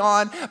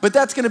carry-on, but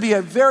that's going to be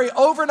a very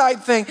overnight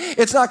thing.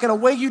 It's not going to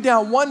weigh you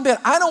down one bit.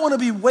 I don't want to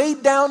be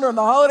weighed down during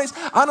the holidays.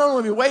 I don't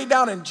want to be weighed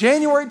down in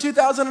January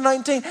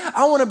 2019.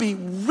 I want to be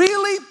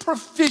really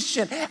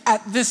proficient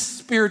at this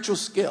spiritual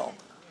skill.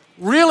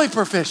 Really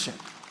proficient.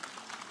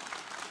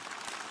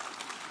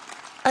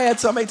 I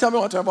had somebody tell me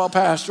one time, well,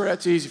 Pastor,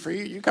 that's easy for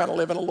you. You kind of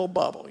live in a little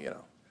bubble, you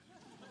know.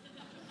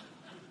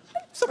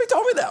 Somebody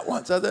told me that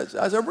once.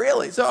 I said,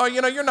 really? So,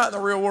 you're not in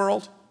the real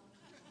world.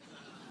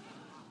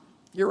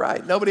 You're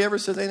right. Nobody ever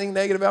says anything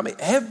negative about me.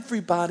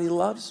 Everybody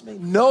loves me.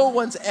 No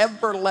one's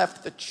ever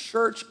left the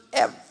church,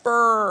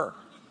 ever.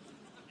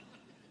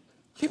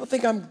 People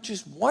think I'm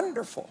just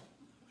wonderful.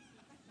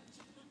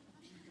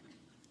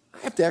 I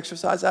have to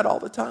exercise that all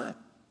the time.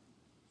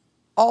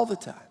 All the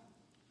time.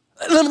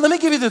 Let me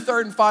give you the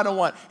third and final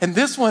one. And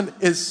this one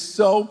is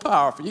so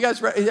powerful. You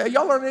guys ready?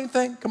 Y'all learn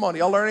anything? Come on,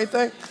 y'all learn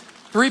anything?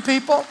 3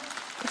 people?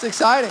 It's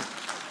exciting.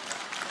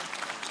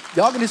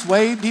 Y'all can just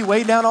be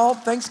weighed down all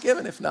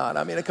Thanksgiving if not.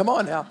 I mean, come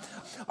on now.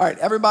 All right,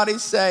 everybody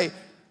say,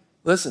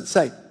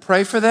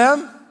 pray for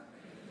them,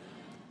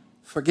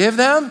 forgive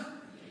them.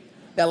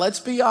 Now, let's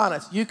be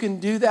honest. You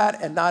can do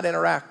that and not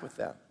interact with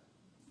them.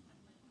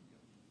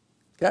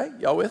 Okay,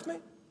 y'all with me?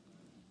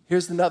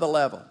 Here's another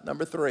level,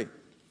 number 3.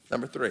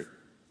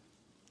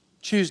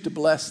 Choose to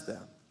bless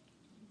them.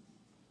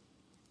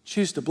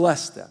 Choose to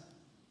bless them.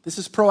 This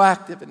is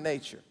proactive in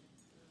nature.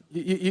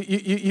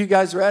 You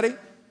guys ready?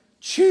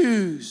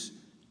 Choose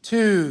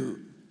to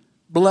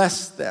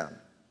bless them.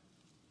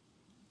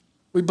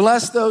 We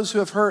bless those who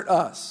have hurt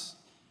us.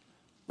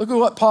 Look at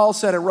what Paul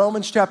said in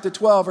Romans chapter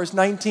 12, verse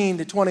 19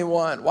 to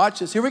 21. Watch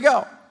this. Here we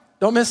go.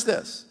 Don't miss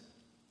this.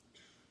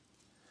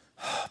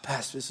 Oh,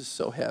 Pastor, this is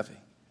so heavy.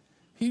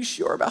 Are you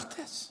sure about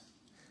this?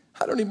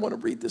 I don't even want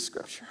to read this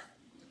scripture.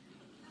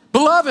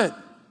 Beloved,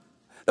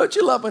 don't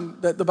you love when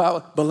the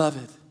Bible,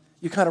 beloved,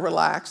 you kind of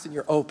relaxed and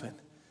you're open.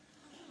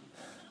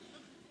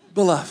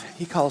 Beloved,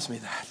 he calls me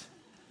that.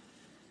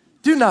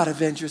 Do not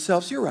avenge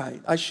yourselves. You're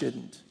right, I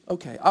shouldn't.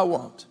 Okay, I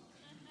won't.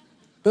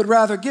 But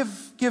rather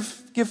give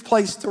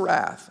place to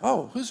wrath.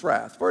 Oh, whose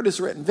wrath? For it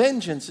is written,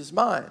 vengeance is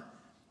mine.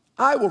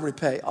 I will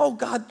repay. Oh,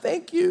 God,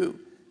 thank you.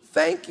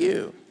 Thank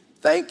you.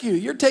 Thank you.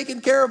 You're taking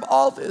care of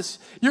all this.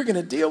 You're going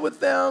to deal with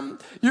them.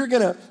 You're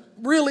going to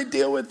really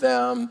deal with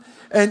them.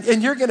 And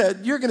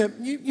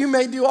you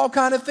may do all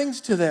kind of things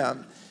to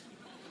them.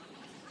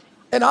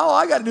 And all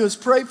I got to do is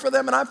pray for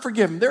them and I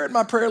forgive them. They're at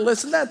my prayer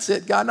list and that's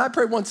it, God. And I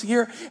pray once a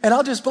year and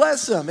I'll just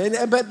bless them. But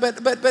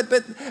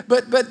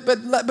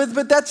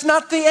that's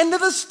not the end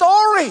of the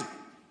story.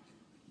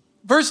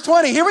 Verse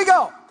 20, here we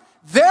go.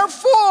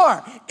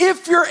 Therefore,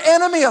 if your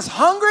enemy is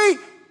hungry,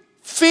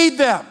 feed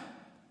them.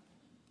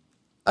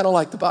 I don't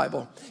like the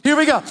Bible. Here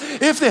we go.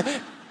 If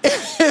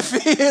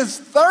he is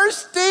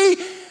thirsty,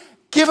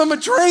 give him a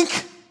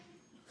drink.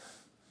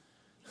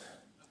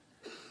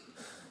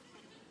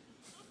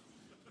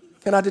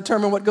 Can I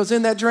determine what goes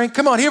in that drink?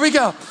 Come on, here we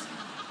go.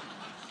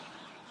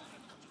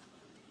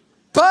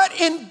 But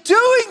in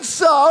doing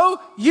so,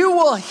 you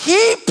will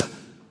heap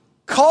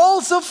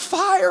coals of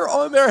fire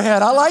on their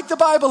head. I like the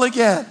Bible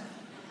again.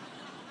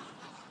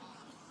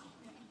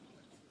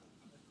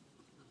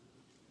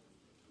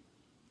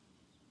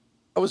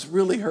 I was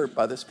really hurt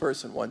by this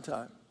person one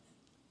time.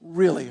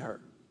 Really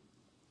hurt.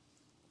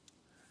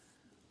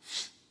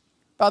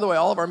 By the way,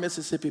 all of our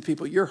Mississippi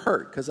people, you're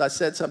hurt because I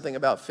said something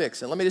about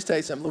fix. And let me just tell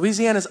you something.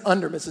 Louisiana's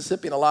under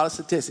Mississippi in a lot of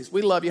statistics.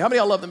 We love you. How many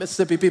of y'all love the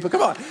Mississippi people?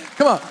 Come on.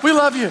 We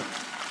love you.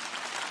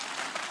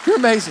 You're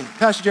amazing.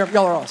 Pastor Jeremy,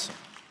 y'all are awesome.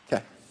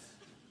 Okay.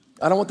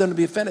 I don't want them to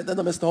be offended. Then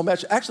they'll miss the whole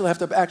message. Actually, I have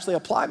to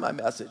apply my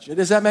message.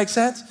 Does that make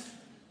sense?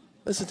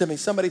 Listen to me.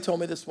 Somebody told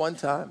me this one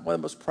time, one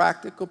of the most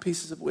practical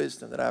pieces of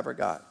wisdom that I ever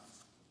got.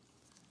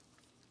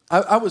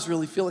 I was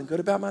really feeling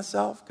good about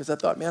myself because I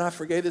thought, man, I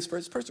forgave this person.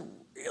 This person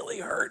really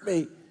hurt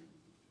me.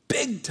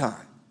 Big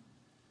time.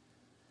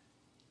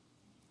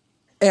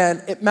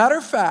 And matter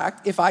of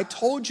fact, if I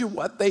told you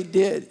what they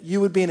did, you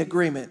would be in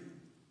agreement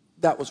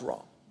that was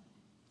wrong.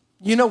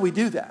 You know we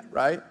do that,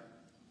 right?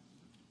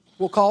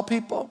 We'll call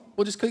people.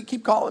 We'll just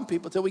keep calling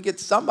people until we get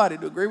somebody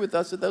to agree with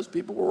us that those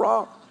people were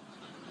wrong.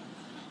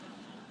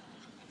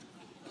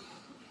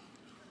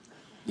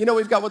 You know,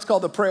 we've got what's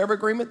called the prayer of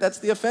agreement. That's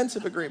the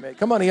offensive agreement.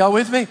 Come on, are y'all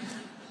with me?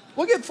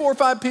 We'll get 4 or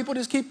 5 people.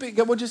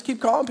 We'll just keep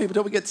calling people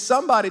until we get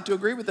somebody to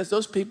agree with us.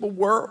 Those people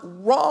were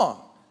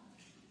wrong.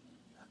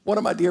 One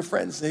of my dear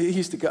friends, he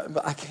used to go,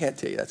 but I can't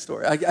tell you that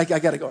story. I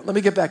got to go. Let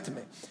me get back to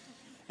me.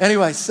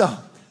 Anyway, so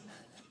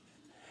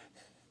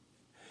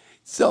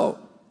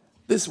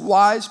this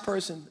wise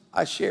person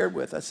I shared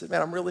with, I said,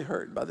 man, I'm really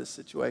hurting by this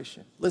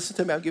situation. Listen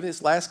to me. I'm giving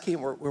this last key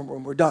and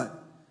we're done.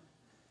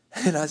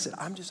 And I said,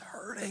 I'm just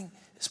hurting.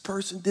 This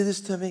person did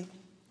this to me.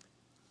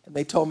 And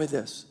they told me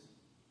this,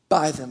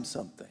 buy them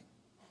something.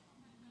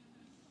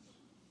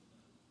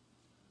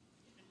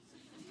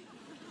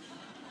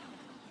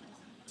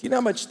 Do you know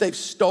how much they've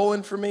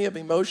stolen from me of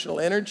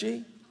emotional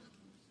energy?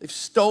 They've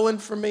stolen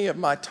from me of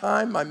my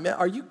time,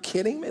 are you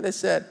kidding me? They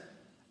said,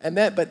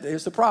 but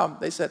here's the problem.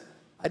 They said,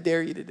 I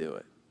dare you to do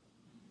it.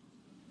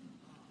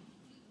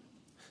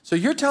 So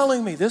you're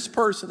telling me this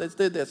person that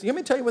did this, let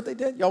me tell you what they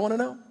did. Y'all want to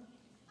know?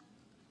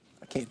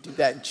 I can't do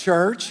that in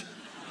church.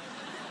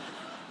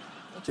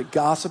 Bunch of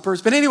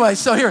gossipers. But anyway,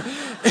 so here,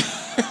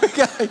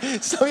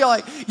 so you're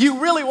like, you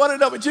really want to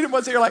know, but you didn't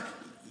want to say, you're like,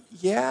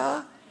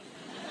 yeah.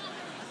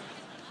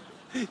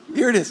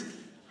 Here it is.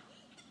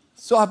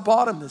 So I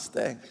bought him this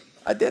thing.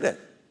 I did it.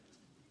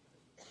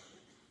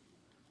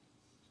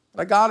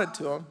 I got it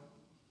to him.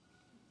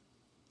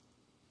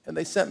 And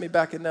they sent me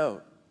back a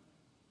note.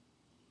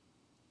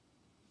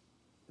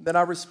 And then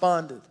I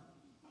responded.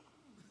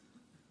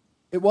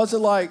 It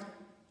wasn't like,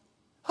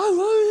 I love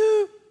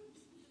you.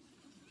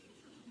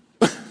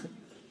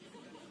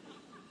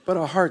 But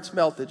our hearts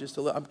melted just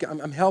a little.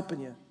 I'm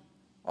helping you.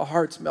 Our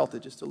hearts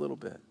melted just a little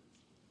bit.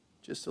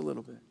 Just a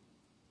little bit.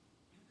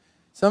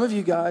 Some of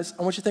you guys,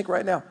 I want you to think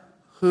right now,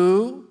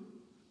 who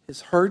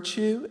has hurt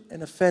you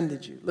and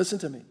offended you? Listen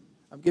to me.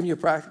 I'm giving you a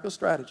practical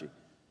strategy.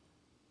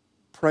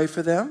 Pray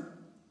for them.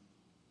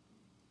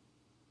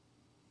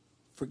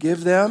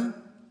 Forgive them.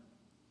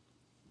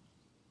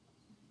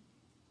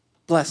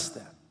 Bless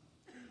them.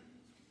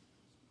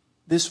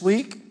 This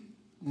week,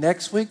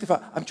 next week,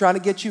 I'm trying to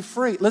get you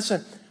free.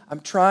 Listen,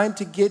 I'm trying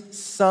to get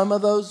some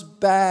of those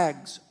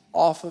bags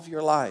off of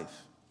your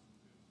life.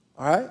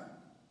 All right?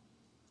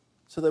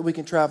 So that we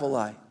can travel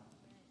light.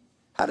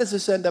 How does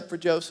this end up for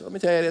Joseph? Let me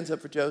tell you how it ends up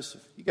for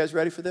Joseph. You guys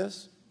ready for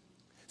this?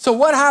 So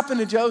what happened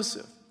to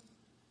Joseph?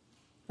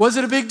 Was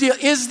it a big deal?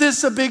 Is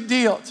this a big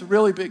deal? It's a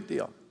really big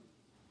deal.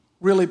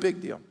 Really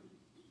big deal.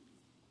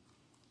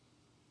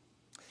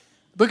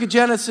 The book of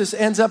Genesis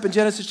ends up in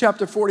Genesis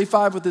chapter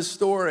 45 with this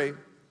story.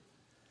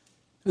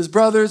 His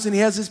brothers, and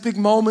he has this big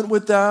moment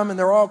with them, and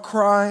they're all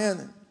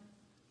crying.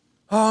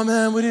 Oh,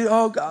 man,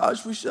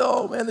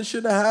 this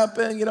shouldn't have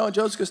happened. You know, and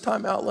Joseph goes,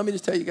 time out. Let me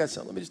just tell you guys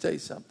something.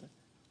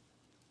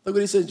 Look what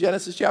he says in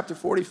Genesis chapter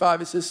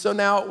 45. It says, so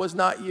now it was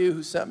not you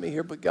who sent me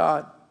here, but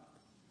God.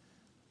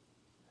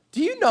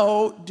 Do you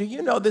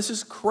know this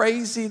is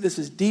crazy? This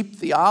is deep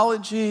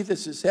theology.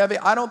 This is heavy.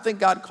 I don't think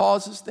God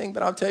causes things,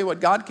 but I'll tell you what,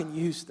 God can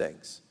use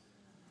things.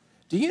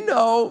 Do you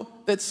know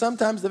that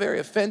sometimes the very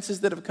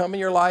offenses that have come in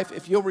your life,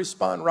 if you'll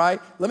respond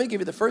right, let me give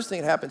you the first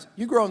thing that happens.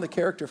 You grow in the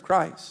character of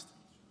Christ.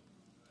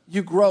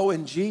 You grow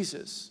in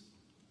Jesus.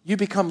 You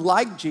become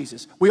like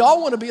Jesus. We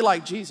all want to be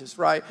like Jesus,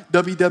 right?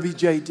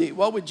 WWJD.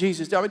 What would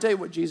Jesus do? I'm going to tell you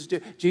what Jesus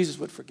did. Jesus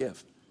would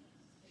forgive.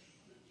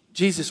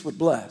 Jesus would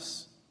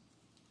bless.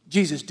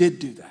 Jesus did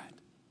do that.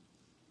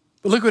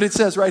 But look what it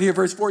says right here,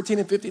 verse 14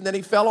 and 15. Then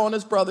he fell on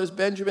his brothers,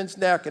 Benjamin's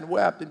neck, and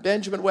wept. And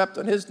Benjamin wept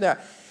on his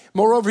neck.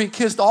 Moreover, he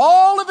kissed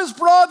all of his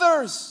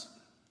brothers,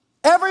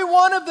 every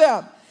one of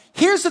them.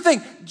 Here's the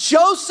thing.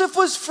 Joseph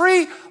was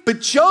free,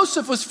 but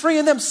Joseph was free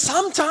in them.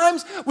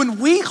 Sometimes when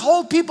we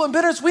hold people in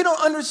bitterness, we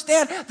don't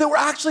understand that we're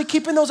actually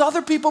keeping those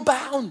other people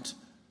bound.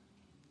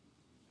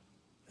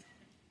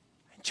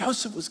 And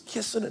Joseph was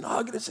kissing and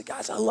hugging and said,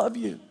 guys, I love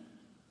you.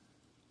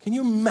 Can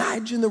you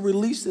imagine the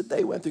release that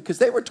they went through? Because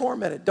they were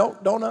tormented.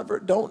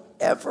 Don't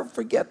ever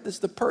forget this.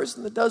 The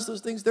person that does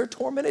those things, they're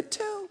tormented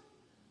too.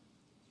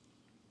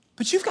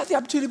 But you've got the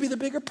opportunity to be the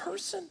bigger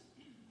person.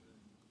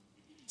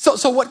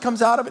 So what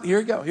comes out of it? Here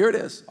you go. Here it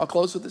is. I'll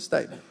close with this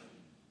statement.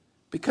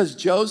 Because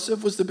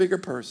Joseph was the bigger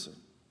person,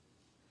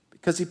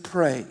 because he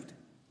prayed,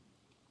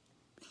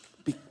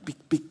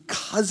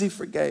 because he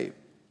forgave,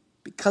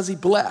 because he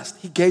blessed,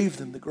 he gave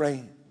them the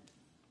grain.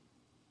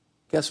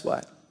 Guess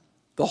what?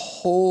 The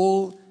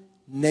whole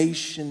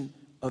nation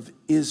of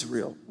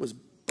Israel was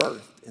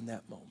birthed in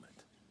that moment.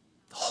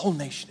 The whole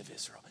nation of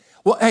Israel.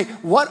 Well, hey,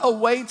 what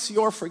awaits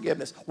your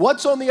forgiveness?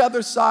 What's on the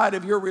other side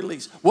of your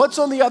release? What's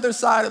on the other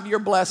side of your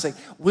blessing?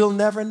 We'll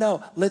never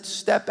know. Let's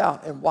step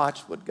out and watch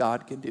what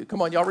God can do.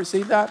 Come on, y'all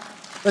receive that?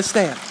 Let's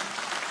stand.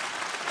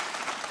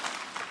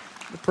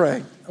 I'm pray.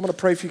 I'm going to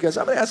pray for you guys.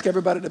 I'm going to ask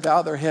everybody to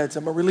bow their heads.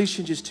 I'm going to release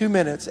you in just 2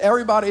 minutes.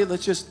 Everybody,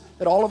 let's just,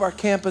 at all of our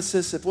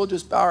campuses, if we'll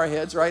just bow our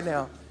heads right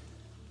now.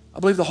 I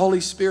believe the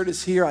Holy Spirit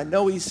is here. I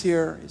know he's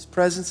here. His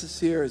presence is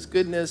here. His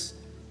goodness.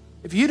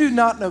 If you do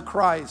not know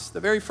Christ, the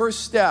very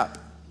first step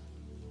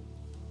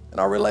And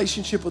our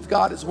relationship with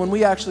God is when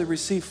we actually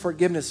receive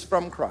forgiveness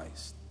from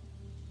Christ,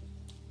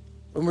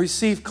 when we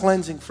receive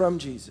cleansing from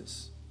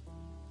Jesus,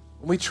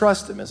 when we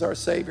trust him as our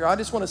Savior. I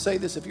just want to say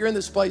this. If you're in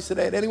this place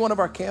today at any one of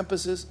our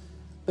campuses,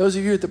 those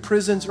of you at the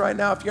prisons right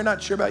now, if you're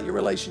not sure about your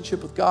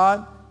relationship with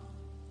God,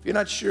 if you're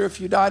not sure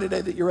if you die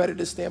today that you're ready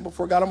to stand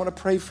before God, I want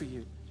to pray for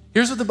you.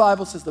 Here's what the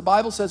Bible says. The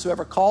Bible says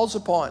whoever calls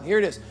upon, here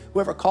it is,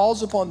 whoever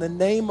calls upon the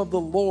name of the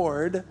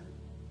Lord,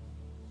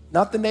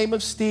 not the name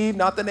of Steve,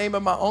 not the name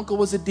of my uncle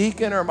was a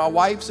deacon or my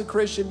wife's a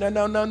Christian.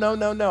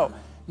 No.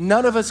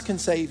 None of us can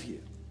save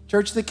you.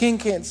 Church of the King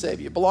can't save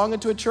you. Belonging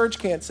to a church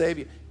can't save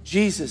you.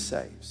 Jesus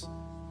saves.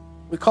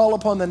 We call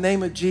upon the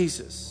name of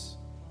Jesus.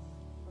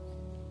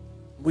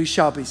 We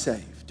shall be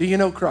saved. Do you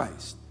know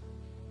Christ?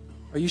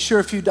 Are you sure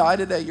if you die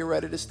today, you're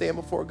ready to stand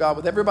before God?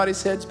 With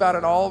everybody's heads bowed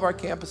on all of our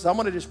campuses, I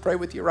want to just pray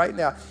with you right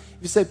now. If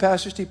you say,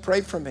 Pastor Steve,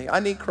 pray for me. I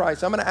need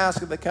Christ. I'm going to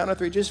ask at the count of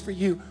 3 just for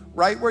you,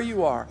 right where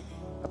you are.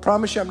 I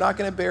promise you I'm not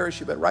going to embarrass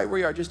you, but right where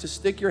you are, just to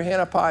stick your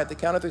hand up high at the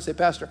count of 3. Say,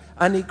 Pastor,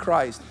 I need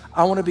Christ.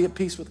 I want to be at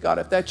peace with God.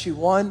 If that's you,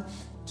 1,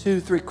 2,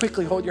 3,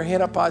 quickly hold your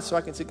hand up high so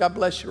I can say, God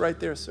bless you right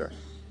there, sir.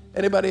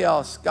 Anybody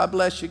else? God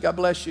bless you. God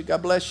bless you.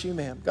 God bless you,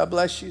 ma'am. God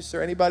bless you,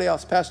 sir. Anybody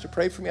else? Pastor,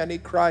 pray for me. I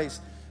need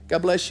Christ.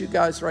 God bless you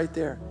guys right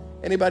there.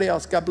 Anybody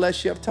else? God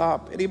bless you up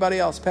top. Anybody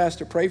else?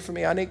 Pastor, pray for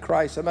me. I need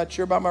Christ. I'm not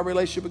sure about my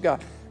relationship with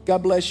God.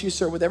 God bless you,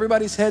 sir. With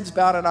everybody's heads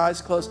bowed and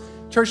eyes closed,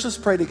 church, let's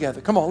pray together.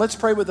 Come on, let's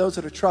pray with those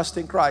that are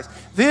trusting Christ.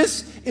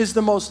 This is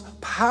the most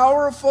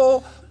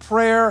powerful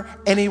prayer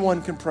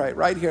anyone can pray.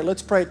 Right here,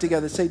 let's pray it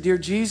together. Say, Dear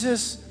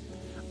Jesus,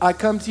 I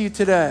come to you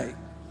today,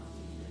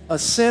 a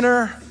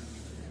sinner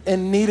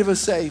in need of a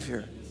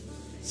Savior.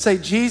 Say,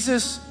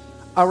 Jesus,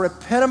 I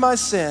repent of my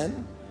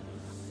sin.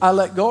 I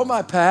let go of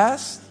my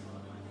past.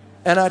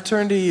 And I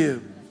turn to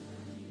you.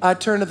 I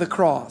turn to the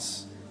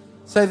cross.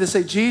 Say this,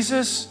 say,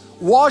 Jesus,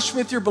 wash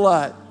me with your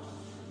blood.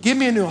 Give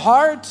me a new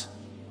heart,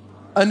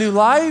 a new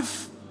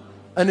life,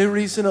 a new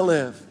reason to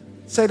live.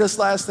 Say this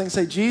last thing,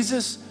 say,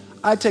 Jesus,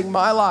 I take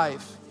my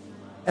life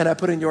and I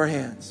put it in your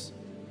hands.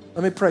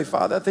 Let me pray,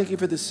 Father. I thank you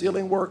for the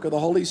sealing work of the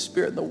Holy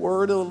Spirit and the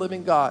word of the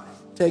living God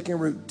taking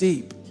root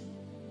deep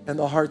in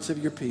the hearts of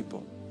your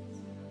people.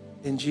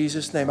 In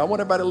Jesus' name. I want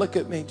everybody to look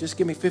at me. Just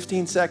give me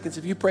 15 seconds.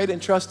 If you prayed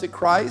and trusted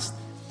Christ,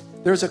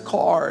 there's a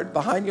card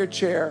behind your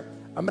chair.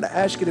 I'm going to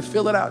ask you to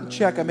fill it out and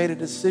check. I made a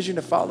decision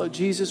to follow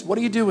Jesus. What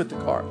do you do with the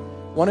card?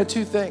 One of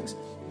two things.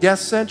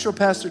 Guest Central,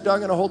 Pastor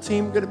Doug and a whole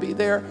team are going to be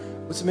there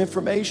with some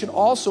information.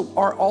 Also,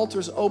 our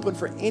altar's open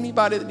for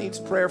anybody that needs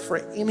prayer for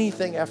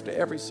anything after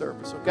every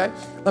service, okay?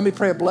 Let me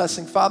pray a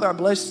blessing. Father, I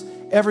bless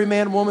every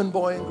man, woman,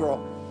 boy, and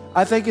girl.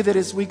 I thank you that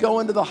as we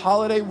go into the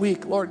holiday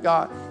week, Lord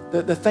God,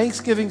 the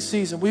Thanksgiving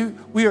season,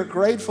 we are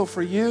grateful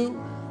for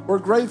you. We're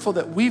grateful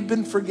that we've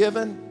been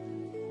forgiven.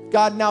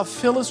 God, now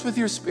fill us with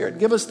your Spirit.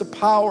 Give us the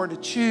power to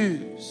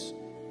choose,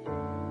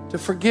 to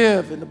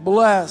forgive and to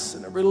bless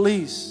and to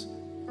release.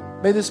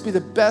 May this be the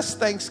best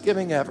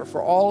Thanksgiving ever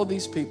for all of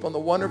these people in the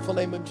wonderful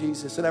name of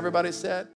Jesus. And everybody said,